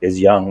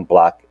is young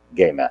black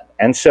gay men.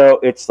 And so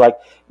it's like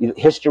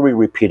history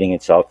repeating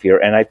itself here.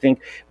 And I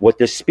think what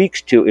this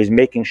speaks to is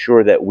making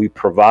sure that we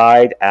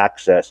provide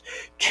access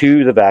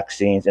to the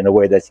vaccines in a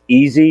way that's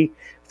easy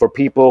for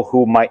people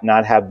who might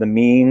not have the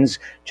means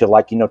to,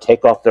 like,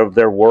 take off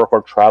their work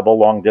or travel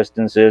long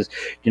distances,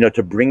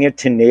 to bring it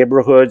to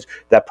neighborhoods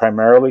that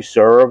primarily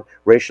serve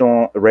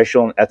racial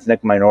and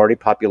ethnic minority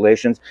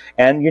populations,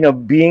 and,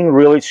 being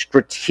really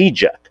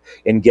strategic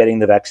in getting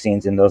the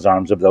vaccines in those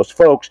arms of those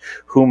folks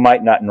who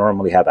might not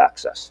normally have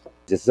access.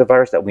 This is a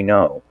virus that we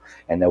know,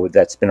 and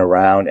that's been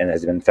around and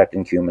has been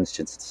infecting humans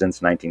since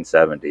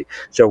 1970.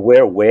 So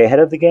we're way ahead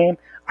of the game.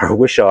 I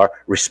wish our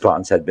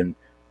response had been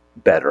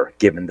better,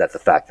 given that the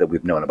fact that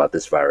we've known about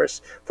this virus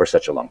for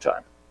such a long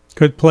time.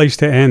 Good place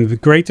to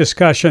end. Great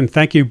discussion.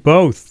 Thank you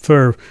both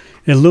for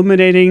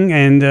illuminating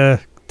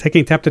and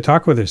taking time to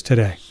talk with us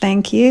today.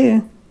 Thank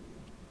you.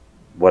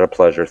 What a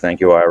pleasure. Thank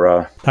you,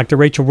 Ira. Dr.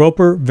 Rachel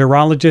Roper,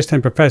 virologist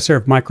and professor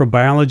of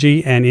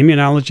microbiology and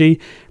immunology,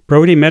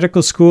 Brody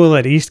Medical School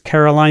at East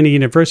Carolina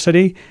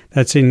University,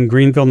 that's in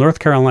Greenville, North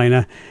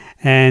Carolina,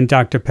 and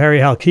Dr. Perry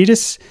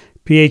Halkitis,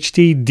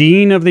 PhD,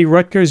 Dean of the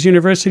Rutgers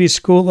University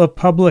School of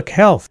Public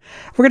Health.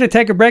 We're going to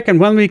take a break, and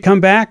when we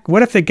come back,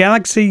 what if the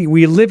galaxy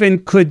we live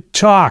in could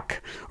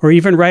talk or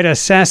even write a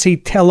sassy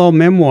tell-all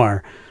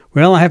memoir?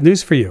 Well, I have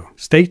news for you.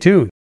 Stay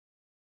tuned.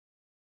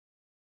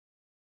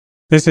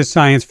 This is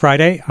Science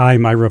Friday.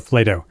 I'm Ira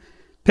Flato.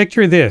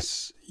 Picture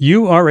this.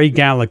 You are a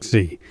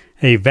galaxy,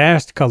 a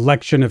vast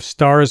collection of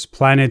stars,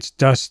 planets,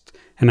 dust,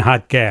 and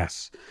hot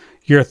gas.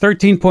 You're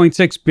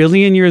 13.6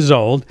 billion years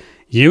old.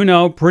 You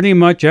know pretty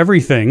much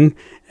everything,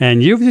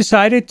 and you've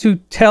decided to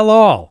tell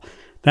all.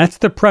 That's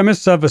the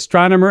premise of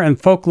astronomer and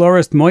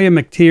folklorist Moya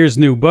McTeer's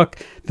new book,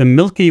 The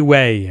Milky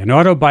Way, an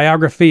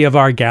autobiography of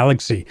our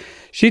galaxy.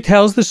 She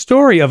tells the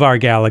story of our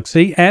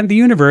galaxy and the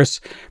universe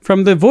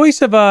from the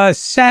voice of a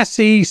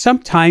sassy,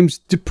 sometimes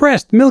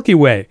depressed Milky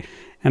Way.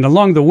 And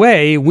along the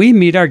way, we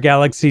meet our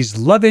galaxy's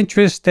love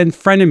interest and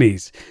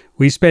frenemies.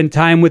 We spend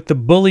time with the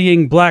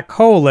bullying black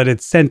hole at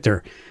its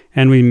center,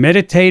 and we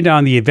meditate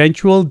on the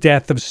eventual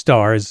death of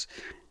stars.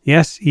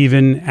 Yes,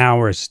 even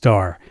our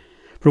star.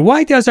 But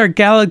why does our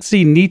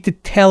galaxy need to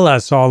tell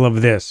us all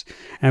of this?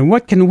 And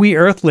what can we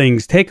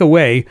Earthlings take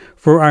away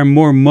for our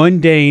more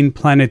mundane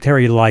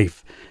planetary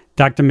life?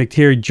 Dr.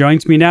 McTeer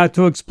joins me now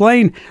to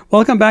explain.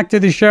 Welcome back to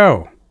the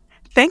show.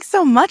 Thanks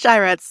so much,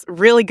 Ira. It's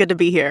really good to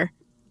be here.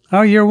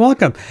 Oh, you're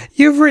welcome.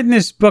 You've written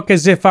this book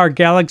as if our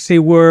galaxy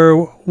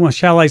were, well,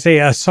 shall I say,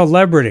 a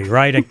celebrity,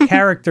 right? A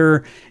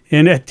character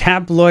in a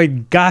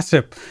tabloid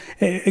gossip.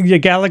 Your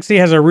galaxy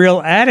has a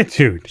real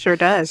attitude. Sure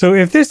does. So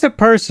if this is a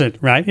person,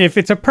 right? If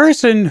it's a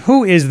person,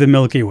 who is the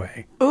Milky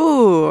Way?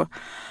 Ooh,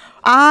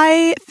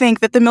 I think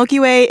that the Milky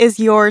Way is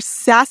your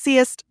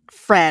sassiest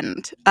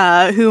friend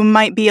who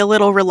might be a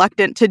little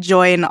reluctant to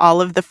join all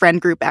of the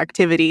friend group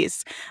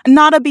activities.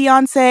 Not a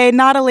Beyonce,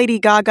 not a Lady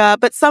Gaga,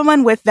 but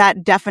someone with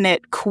that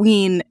definite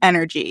queen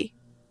energy.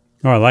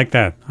 Oh, I like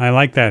that.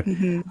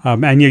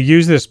 Mm-hmm. And you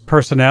use this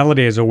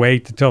personality as a way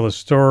to tell the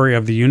story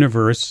of the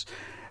universe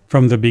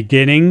from the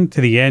beginning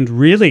to the end,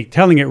 really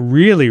telling it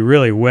really,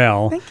 really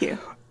well. Thank you.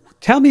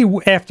 Tell me,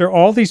 after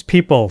all these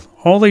people,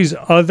 all these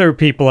other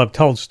people have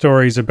told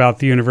stories about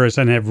the universe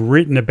and have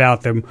written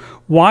about them,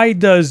 why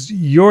does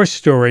your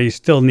story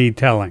still need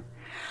telling?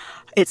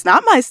 It's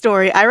not my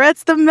story, Ira.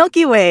 It's the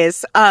Milky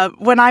Way's.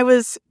 When I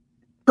was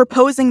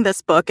proposing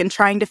this book and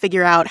trying to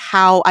figure out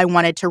how I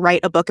wanted to write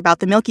a book about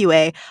the Milky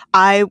Way,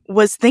 I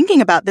was thinking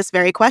about this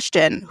very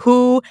question.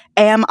 Who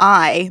am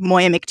I,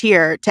 Moya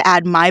McTeer, to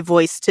add my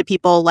voice to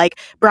people like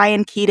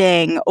Brian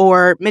Keating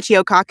or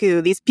Michio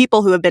Kaku, these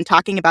people who have been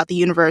talking about the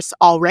universe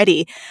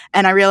already?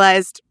 And I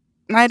realized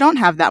I don't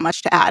have that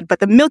much to add, but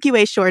the Milky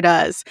Way sure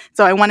does.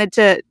 So I wanted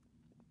to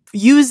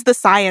use the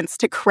science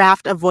to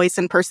craft a voice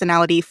and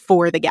personality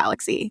for the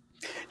galaxy.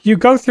 You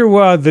go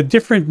through the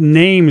different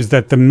names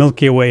that the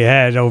Milky Way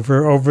had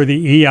over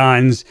the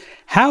eons.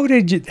 How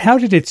did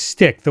it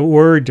stick, the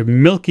word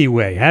Milky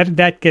Way? How did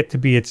that get to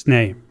be its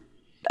name?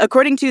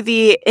 According to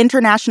the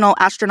International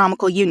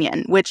Astronomical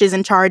Union, which is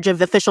in charge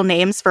of official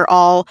names for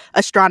all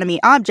astronomy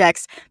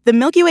objects, the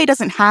Milky Way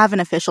doesn't have an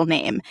official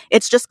name.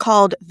 It's just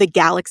called the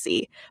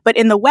galaxy. But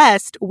in the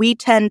West, we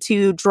tend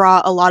to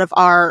draw a lot of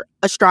our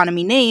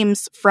astronomy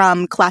names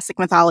from classic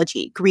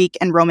mythology, Greek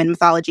and Roman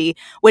mythology,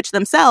 which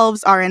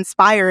themselves are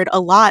inspired a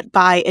lot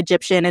by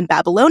Egyptian and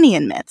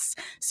Babylonian myths.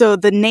 So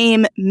the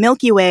name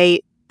Milky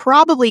Way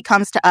probably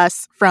comes to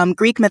us from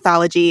Greek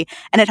mythology,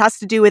 and it has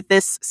to do with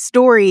this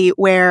story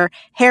where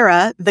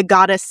Hera, the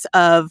goddess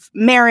of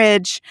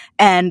marriage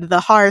and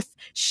the hearth,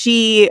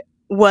 she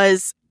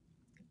was,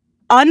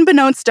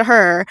 unbeknownst to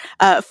her,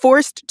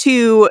 forced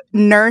to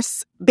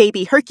nurse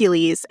baby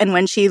Hercules. And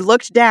when she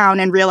looked down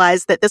and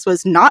realized that this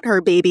was not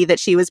her baby that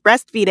she was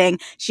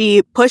breastfeeding,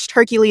 she pushed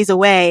Hercules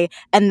away,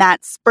 and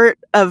that spurt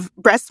of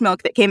breast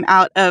milk that came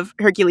out of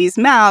Hercules'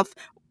 mouth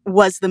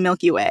was the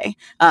Milky Way.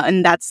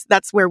 And that's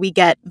where we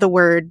get the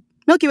word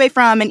Milky Way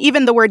from. And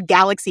even the word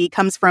galaxy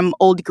comes from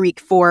Old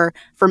Greek for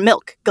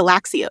milk,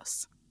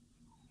 galaxios.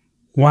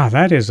 Wow,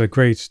 that is a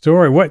great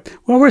story. What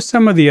were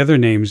some of the other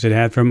names it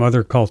had from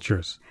other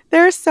cultures?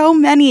 There are so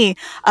many.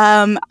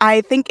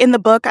 I think in the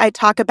book, I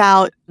talk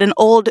about an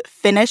old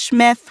Finnish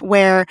myth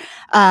where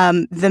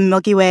the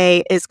Milky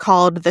Way is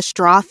called the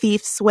straw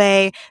thief's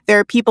way. There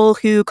are people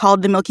who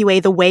called the Milky Way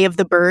the way of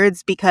the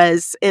birds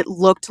because it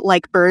looked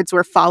like birds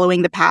were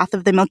following the path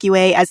of the Milky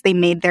Way as they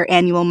made their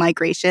annual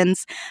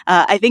migrations.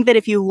 I think that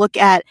if you look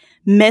at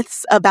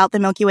myths about the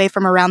Milky Way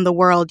from around the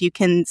world, you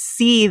can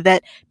see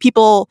that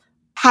people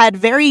had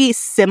very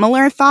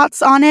similar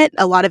thoughts on it.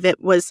 A lot of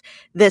it was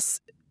this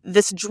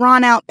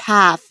drawn out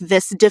path,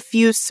 this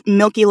diffuse,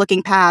 milky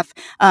looking path.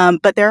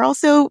 But there are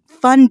also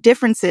fun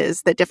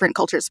differences that different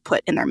cultures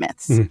put in their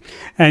myths.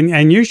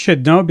 And you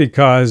should know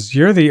because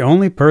you're the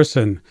only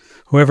person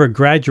who ever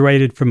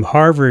graduated from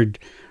Harvard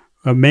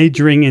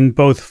majoring in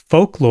both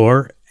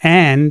folklore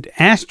and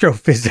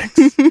astrophysics.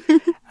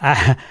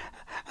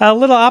 A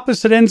little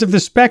opposite ends of the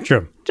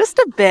spectrum. Just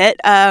a bit.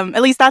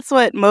 At least that's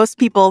what most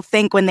people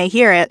think when they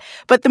hear it.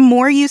 But the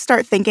more you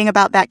start thinking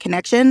about that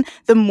connection,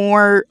 the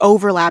more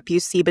overlap you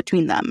see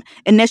between them.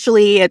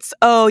 Initially, it's,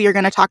 you're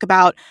going to talk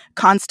about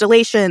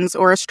constellations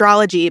or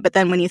astrology. But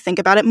then when you think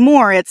about it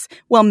more, it's,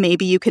 well,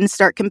 maybe you can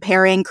start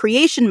comparing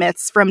creation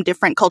myths from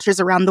different cultures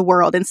around the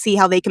world and see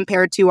how they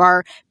compare to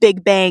our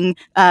Big Bang,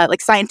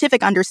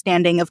 scientific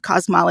understanding of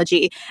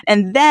cosmology.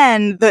 And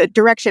then the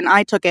direction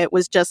I took it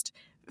was just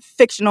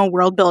fictional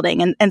world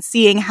building and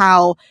seeing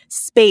how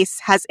space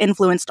has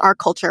influenced our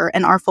culture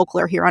and our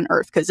folklore here on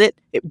Earth, because it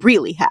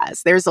really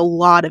has. There's a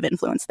lot of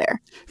influence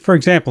there. For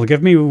example,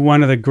 give me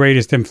one of the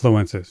greatest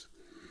influences.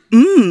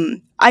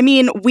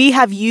 We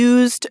have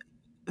used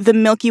the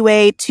Milky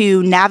Way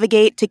to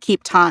navigate, to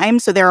keep time.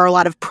 So there are a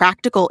lot of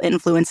practical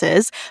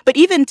influences. But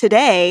even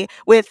today,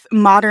 with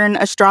modern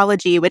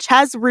astrology, which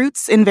has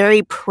roots in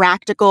very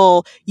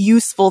practical,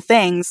 useful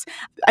things,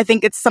 I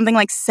think it's something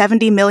like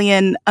 70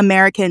 million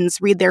Americans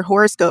read their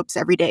horoscopes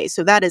every day.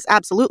 So that is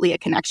absolutely a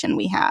connection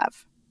we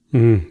have.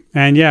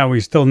 And yeah, we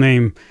still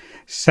name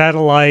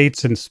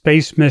satellites and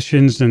space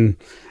missions and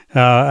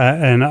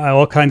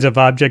all kinds of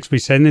objects we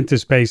send into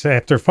space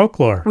after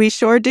folklore. We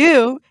sure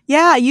do.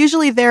 Yeah,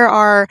 usually there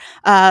are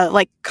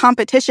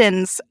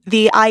competitions.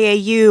 The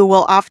IAU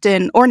will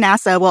often, or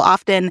NASA will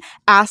often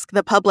ask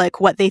the public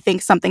what they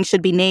think something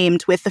should be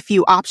named with a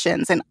few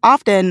options. And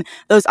often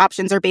those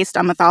options are based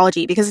on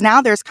mythology because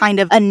now there's kind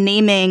of a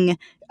naming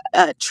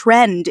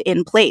trend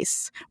in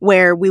place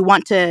where we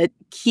want to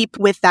keep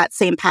with that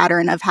same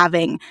pattern of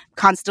having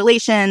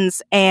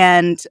constellations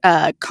and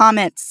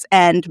comets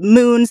and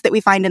moons that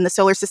we find in the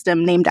solar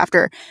system named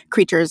after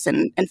creatures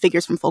and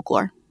figures from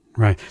folklore.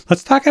 Right.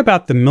 Let's talk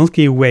about the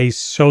Milky Way's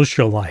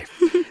social life.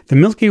 The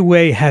Milky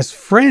Way has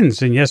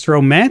friends and, yes,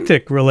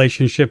 romantic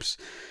relationships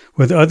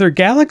with other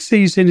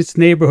galaxies in its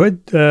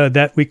neighborhood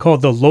that we call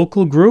the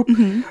local group,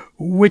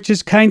 which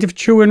is kind of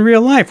true in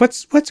real life.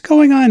 What's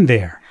going on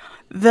there?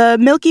 The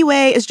Milky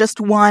Way is just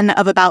one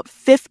of about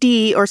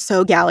 50 or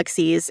so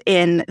galaxies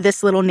in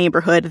this little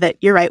neighborhood that,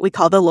 you're right, we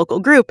call the local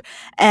group.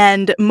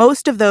 And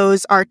most of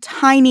those are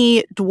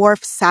tiny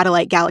dwarf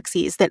satellite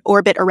galaxies that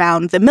orbit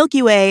around the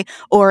Milky Way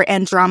or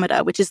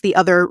Andromeda, which is the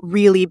other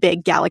really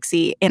big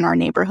galaxy in our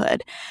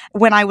neighborhood.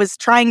 When I was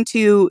trying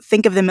to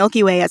think of the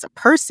Milky Way as a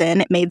person,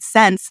 it made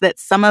sense that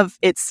some of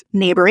its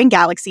neighboring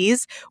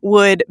galaxies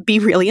would be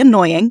really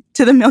annoying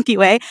to the Milky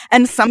Way,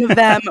 and some of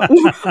them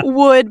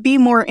would be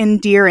more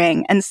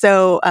endearing. And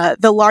so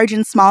the large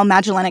and small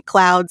Magellanic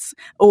Clouds,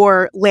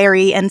 or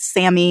Larry and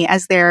Sammy,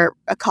 as they're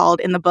called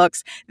in the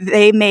books,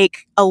 they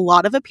make a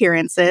lot of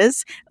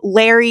appearances.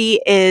 Larry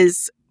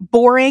is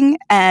boring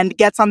and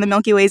gets on the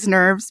Milky Way's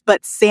nerves,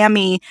 but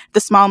Sammy, the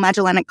small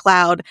Magellanic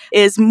Cloud,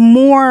 is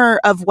more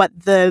of what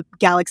the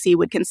galaxy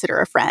would consider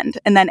a friend.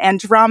 And then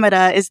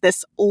Andromeda is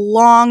this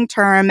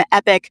long-term,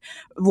 epic,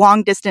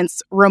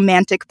 long-distance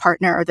romantic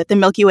partner that the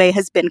Milky Way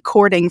has been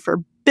courting for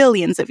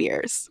billions of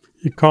years.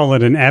 You call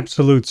it an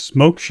absolute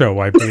smoke show,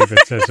 I believe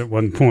it says at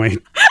one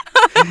point.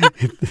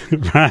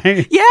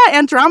 Right? Yeah,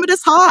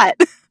 Andromeda's hot.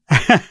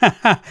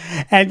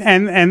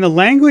 and the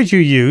language you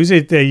use,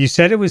 you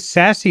said it was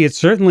sassy. It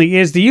certainly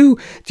is. Do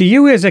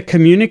you as a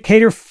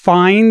communicator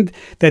find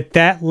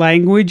that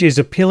language is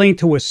appealing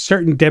to a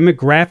certain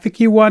demographic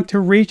you want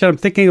to reach? I'm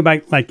thinking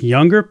about like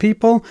younger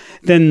people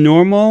than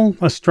normal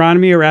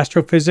astronomy or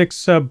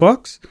astrophysics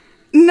books.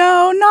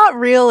 No, not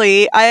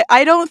really.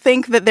 I don't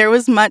think that there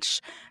was much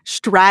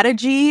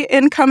strategy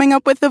in coming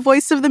up with the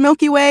voice of the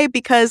Milky Way,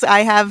 because I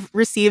have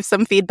received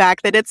some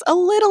feedback that it's a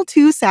little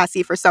too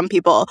sassy for some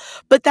people.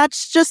 But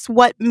that's just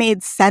what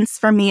made sense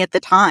for me at the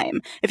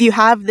time. If you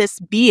have this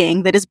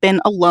being that has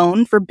been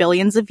alone for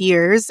billions of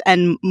years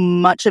and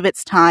much of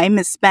its time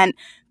is spent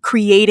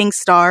creating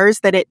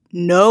stars that it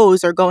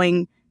knows are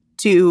going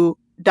to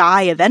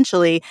die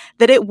eventually,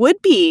 that it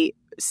would be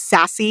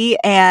sassy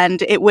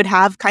and it would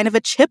have kind of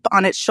a chip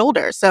on its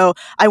shoulder. So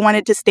I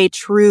wanted to stay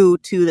true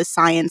to the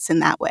science in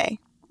that way.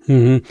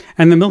 Mm-hmm.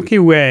 And the Milky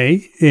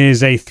Way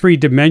is a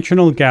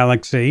three-dimensional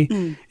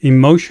galaxy.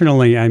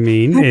 Emotionally, I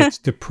mean, it's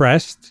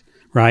depressed,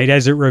 right,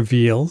 as it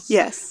reveals.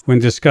 Yes. When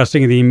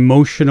discussing the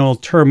emotional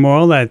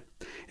turmoil that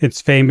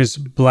its famous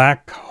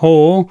black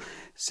hole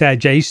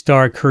Sagittarius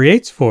star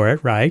creates for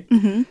it, right?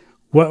 Mm-hmm.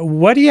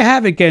 What do you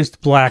have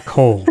against black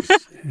holes?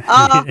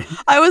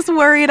 I was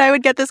worried I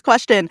would get this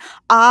question.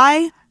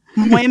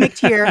 Moya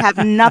McTeer,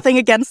 have nothing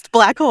against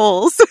black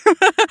holes.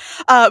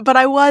 But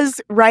I was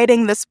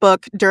writing this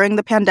book during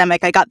the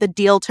pandemic. I got the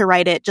deal to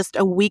write it just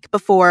a week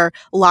before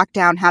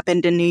lockdown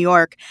happened in New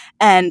York.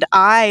 And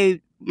I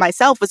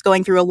myself was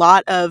going through a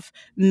lot of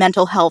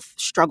mental health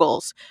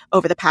struggles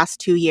over the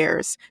past 2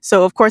 years.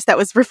 So, of course, that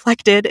was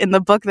reflected in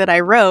the book that I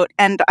wrote.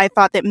 And I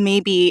thought that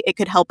maybe it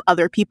could help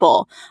other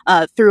people.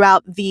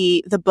 Throughout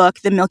the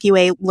book, the Milky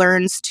Way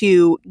learns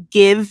to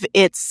give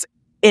its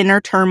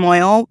inner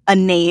turmoil a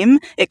name.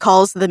 It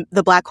calls the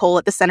black hole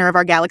at the center of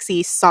our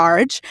galaxy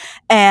Sarge.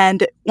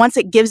 And once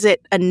it gives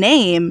it a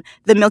name,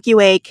 the Milky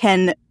Way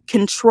can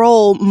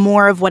control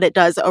more of what it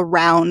does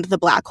around the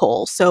black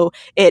hole. So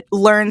it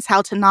learns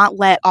how to not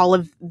let all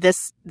of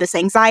this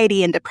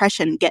anxiety and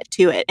depression get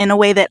to it in a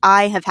way that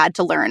I have had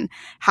to learn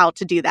how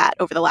to do that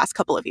over the last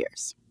couple of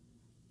years.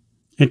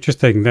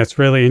 Interesting. That's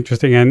really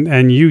interesting.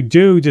 And you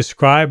do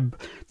describe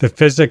the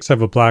physics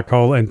of a black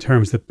hole in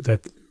terms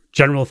that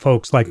general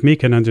folks like me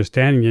can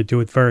understand, and you do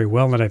it very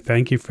well, and I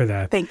thank you for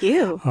that. Thank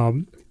you.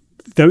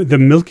 The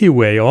Milky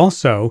Way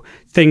also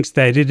thinks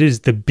that it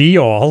is the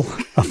be-all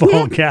of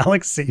all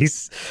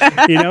galaxies.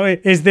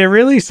 Is there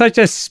really such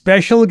a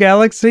special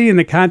galaxy in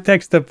the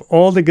context of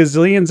all the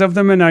gazillions of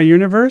them in our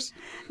universe?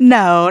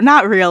 No,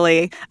 not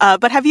really.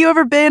 But have you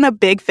ever been a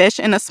big fish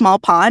in a small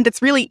pond?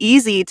 It's really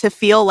easy to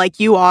feel like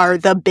you are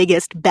the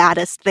biggest,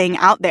 baddest thing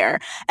out there.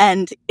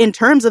 And in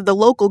terms of the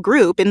local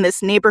group in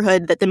this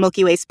neighborhood that the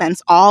Milky Way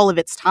spends all of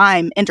its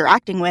time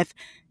interacting with,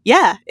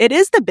 yeah, it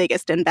is the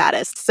biggest and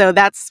baddest. So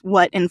that's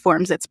what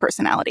informs its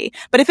personality.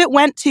 But if it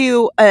went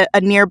to a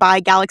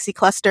nearby galaxy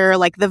cluster,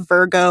 like the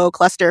Virgo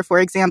cluster,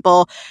 for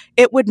example,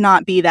 it would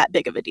not be that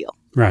big of a deal.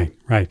 Right.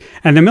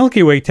 And the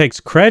Milky Way takes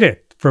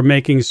credit for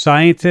making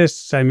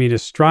scientists,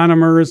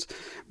 astronomers,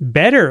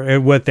 better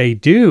at what they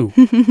do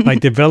by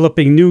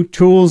developing new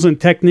tools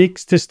and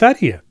techniques to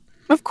study it.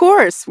 Of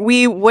course,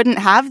 we wouldn't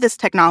have this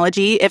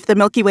technology if the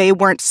Milky Way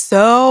weren't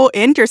so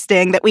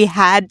interesting that we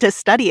had to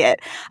study it.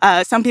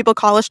 Some people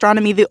call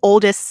astronomy the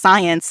oldest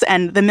science,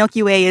 and the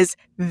Milky Way is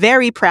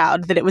very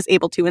proud that it was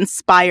able to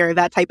inspire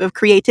that type of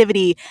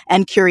creativity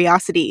and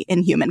curiosity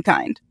in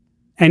humankind.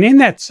 And in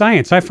that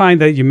science, I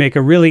find that you make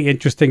a really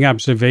interesting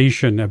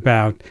observation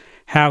about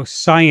how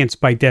science,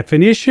 by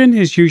definition,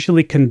 is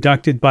usually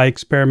conducted by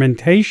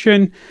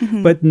experimentation,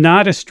 but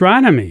not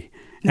astronomy.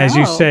 As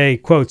you say,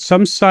 quote,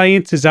 some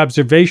science is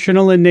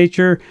observational in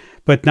nature,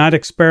 but not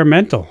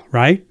experimental,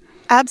 right?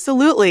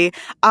 Absolutely.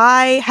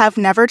 I have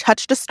never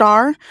touched a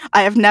star.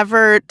 I have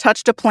never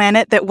touched a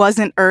planet that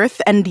wasn't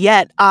Earth. And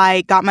yet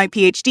I got my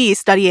PhD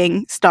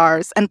studying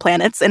stars and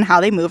planets and how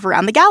they move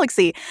around the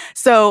galaxy.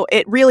 So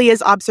it really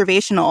is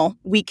observational.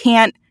 We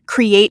can't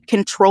create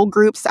control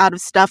groups out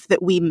of stuff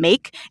that we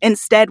make.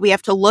 Instead, we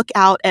have to look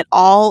out at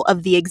all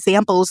of the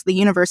examples the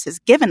universe has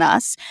given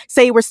us.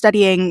 Say we're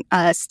studying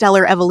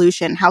stellar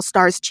evolution, how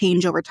stars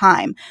change over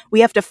time. We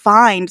have to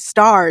find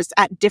stars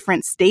at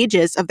different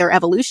stages of their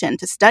evolution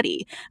to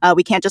study.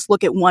 We can't just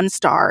look at one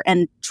star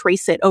and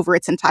trace it over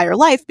its entire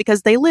life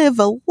because they live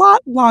a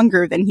lot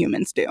longer than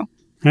humans do.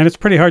 And it's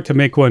pretty hard to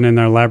make one in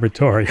our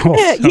laboratory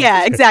also.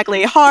 Yeah,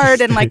 exactly.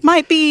 Hard and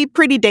might be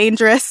pretty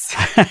dangerous.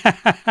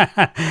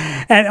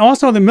 And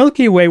also the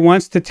Milky Way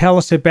wants to tell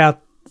us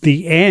about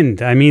the end.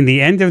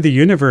 The end of the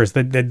universe,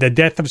 the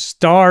death of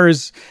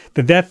stars,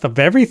 the death of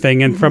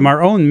everything. And from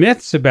our own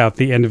myths about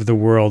the end of the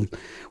world,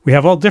 we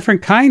have all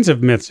different kinds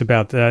of myths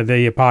about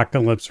the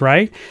apocalypse,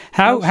 right?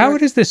 How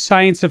does the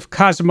science of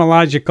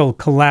cosmological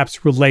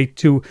collapse relate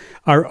to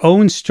our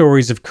own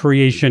stories of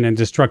creation and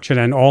destruction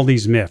and all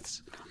these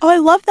myths? Oh, I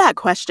love that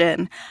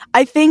question.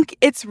 I think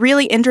it's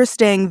really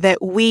interesting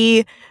that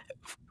we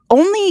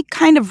only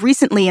kind of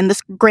recently in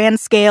this grand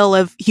scale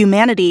of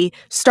humanity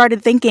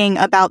started thinking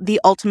about the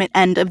ultimate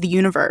end of the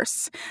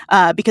universe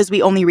because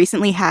we only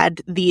recently had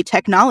the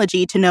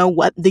technology to know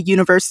what the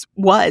universe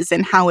was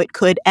and how it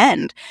could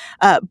end.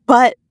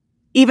 But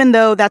even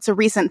though that's a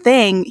recent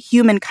thing,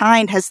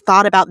 humankind has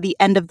thought about the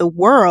end of the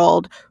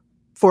world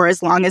for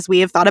as long as we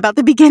have thought about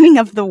the beginning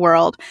of the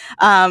world.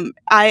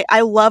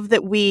 I love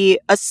that we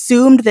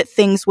assumed that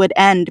things would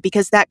end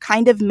because that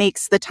kind of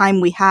makes the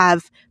time we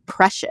have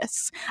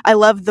precious. I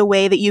love the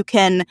way that you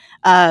can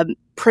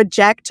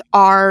project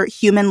our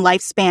human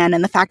lifespan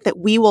and the fact that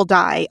we will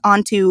die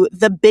onto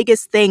the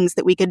biggest things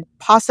that we could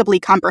possibly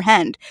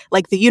comprehend,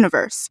 like the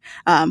universe,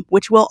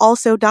 which will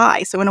also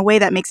die. So in a way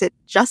that makes it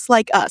just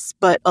like us,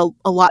 but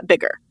a lot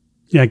bigger.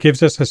 Yeah, it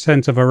gives us a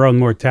sense of our own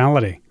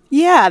mortality.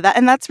 Yeah,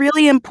 that's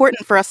really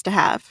important for us to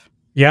have.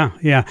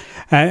 Yeah.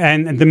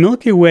 And the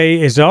Milky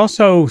Way is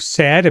also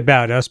sad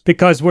about us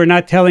because we're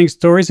not telling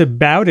stories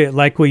about it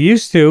like we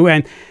used to.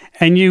 And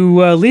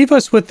you leave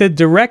us with the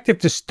directive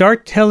to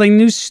start telling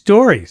new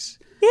stories.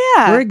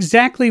 Yeah. Where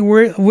exactly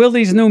will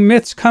these new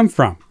myths come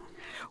from?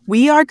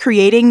 we are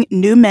creating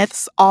new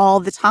myths all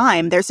the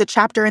time. There's a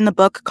chapter in the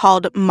book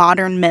called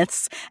Modern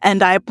Myths,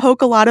 and I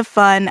poke a lot of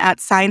fun at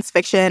science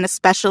fiction,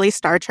 especially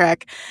Star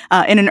Trek.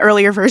 In an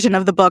earlier version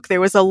of the book, there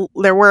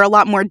were a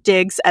lot more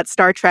digs at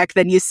Star Trek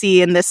than you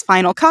see in this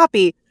final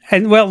copy.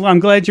 And well, I'm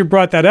glad you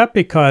brought that up,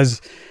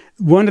 because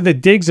one of the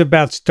digs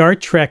about Star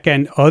Trek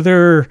and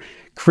other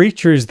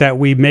creatures that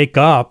we make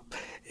up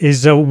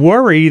is a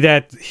worry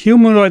that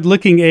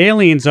humanoid-looking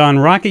aliens on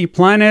rocky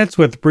planets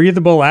with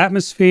breathable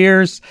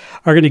atmospheres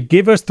are going to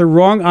give us the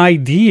wrong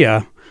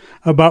idea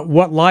about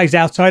what lies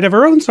outside of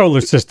our own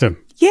solar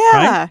system.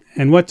 Yeah. Right?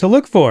 And what to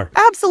look for.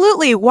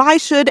 Absolutely. Why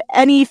should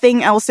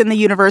anything else in the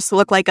universe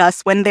look like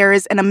us when there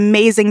is an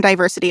amazing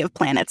diversity of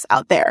planets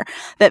out there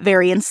that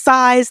vary in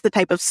size, the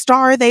type of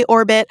star they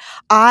orbit?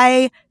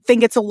 I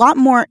think it's a lot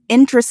more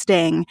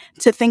interesting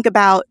to think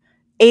about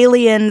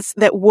aliens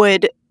that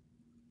would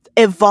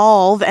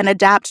evolve and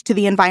adapt to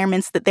the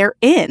environments that they're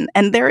in.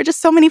 And there are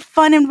just so many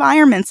fun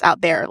environments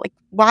out there. Like,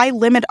 why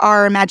limit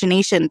our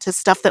imagination to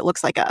stuff that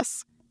looks like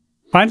us?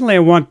 Finally, I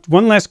want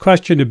one last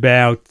question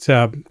about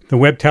the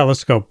Webb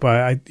telescope.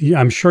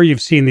 I'm sure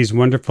you've seen these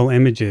wonderful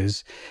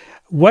images.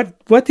 What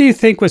do you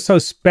think was so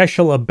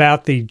special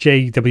about the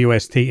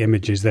JWST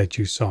images that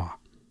you saw?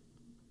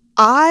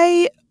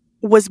 I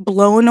was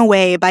blown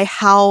away by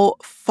how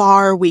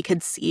far we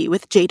could see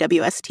with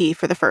JWST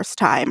for the first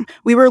time.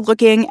 We were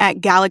looking at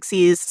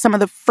galaxies, some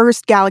of the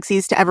first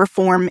galaxies to ever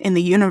form in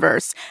the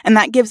universe, and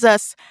that gives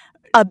us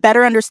a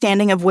better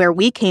understanding of where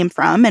we came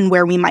from and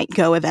where we might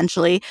go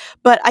eventually.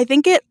 But I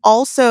think it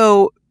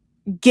also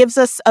gives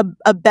us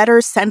a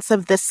better sense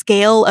of the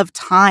scale of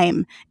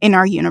time in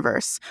our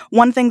universe.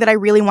 One thing that I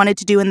really wanted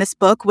to do in this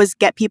book was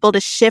get people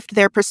to shift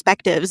their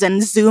perspectives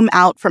and zoom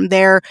out from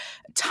their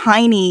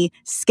tiny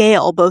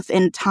scale, both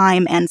in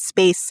time and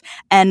space.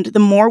 And the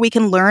more we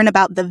can learn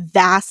about the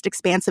vast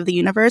expanse of the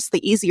universe,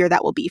 the easier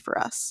that will be for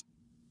us.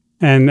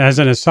 And as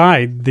an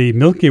aside, the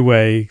Milky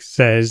Way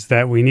says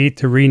that we need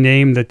to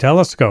rename the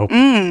telescope.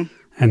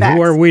 And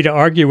who are we to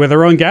argue with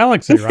our own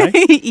galaxy, right?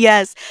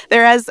 Yes,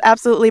 there has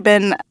absolutely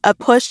been a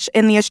push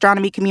in the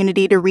astronomy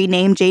community to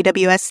rename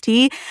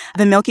JWST.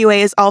 The Milky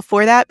Way is all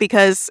for that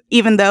because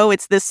even though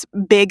it's this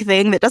big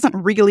thing that doesn't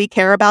really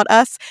care about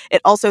us,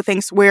 it also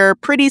thinks we're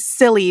pretty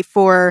silly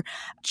for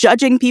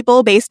judging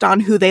people based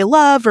on who they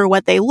love or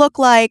what they look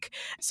like.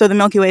 So the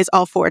Milky Way is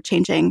all for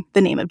changing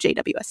the name of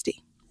JWST.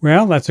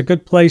 Well, that's a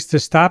good place to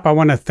stop. I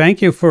want to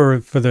thank you for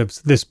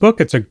this book.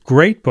 It's a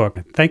great book.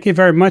 Thank you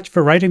very much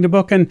for writing the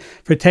book and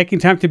for taking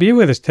time to be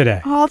with us today.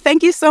 Oh,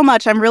 thank you so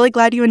much. I'm really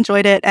glad you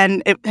enjoyed it,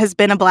 and it has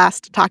been a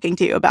blast talking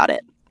to you about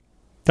it.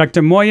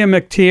 Dr. Moya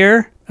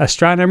McTeer,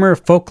 astronomer,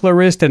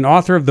 folklorist, and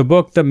author of the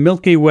book, The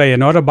Milky Way,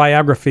 an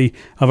autobiography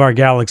of our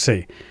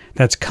galaxy.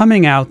 That's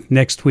coming out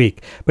next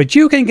week. But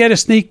you can get a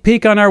sneak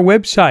peek on our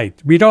website.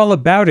 Read all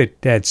about it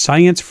at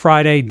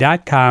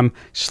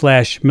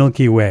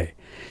sciencefriday.com/Milky Way.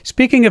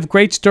 Speaking of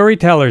great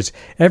storytellers,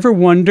 ever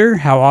wonder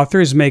how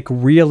authors make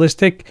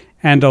realistic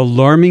and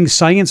alarming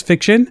science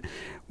fiction?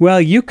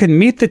 Well, you can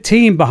meet the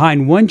team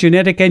behind one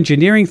genetic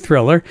engineering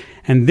thriller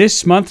and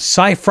this month's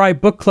Sci-Fi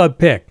Book Club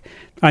pick.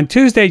 On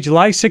Tuesday,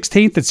 July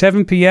 16th at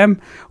 7 p.m.,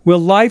 we'll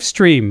live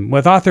stream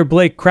with author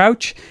Blake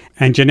Crouch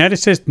and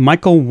geneticist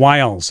Michael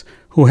Wiles,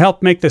 who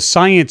helped make the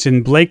science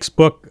in Blake's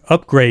book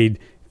Upgrade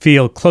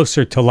feel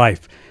closer to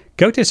life.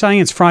 Go to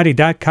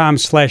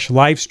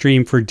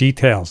sciencefriday.com/livestream for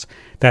details.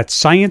 That's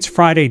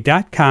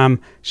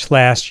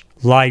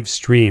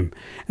sciencefriday.com/livestream.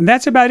 And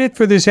that's about it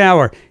for this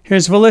hour.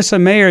 Here's Melissa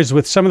Mayers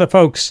with some of the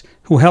folks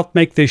who helped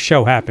make this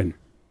show happen.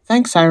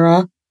 Thanks,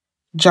 Ira.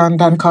 John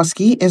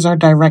Dankowski is our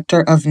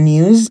Director of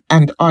News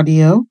and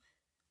Audio.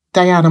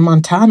 Diana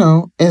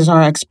Montano is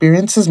our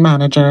Experiences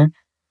Manager.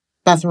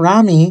 Beth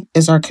Rami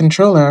is our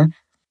Controller.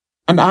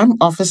 And I'm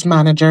Office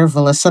Manager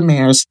Melissa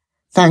Mayers.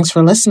 Thanks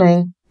for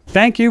listening.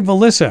 Thank you,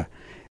 Melissa.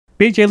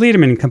 B.J.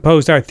 Liederman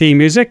composed our theme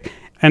music.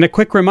 And a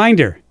quick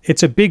reminder,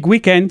 it's a big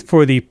weekend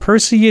for the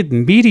Perseid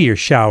meteor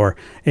shower.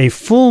 A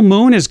full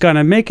moon is going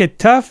to make it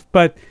tough,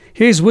 but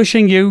here's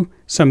wishing you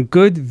some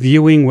good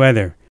viewing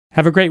weather.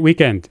 Have a great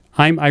weekend.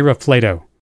 I'm Ira Flato.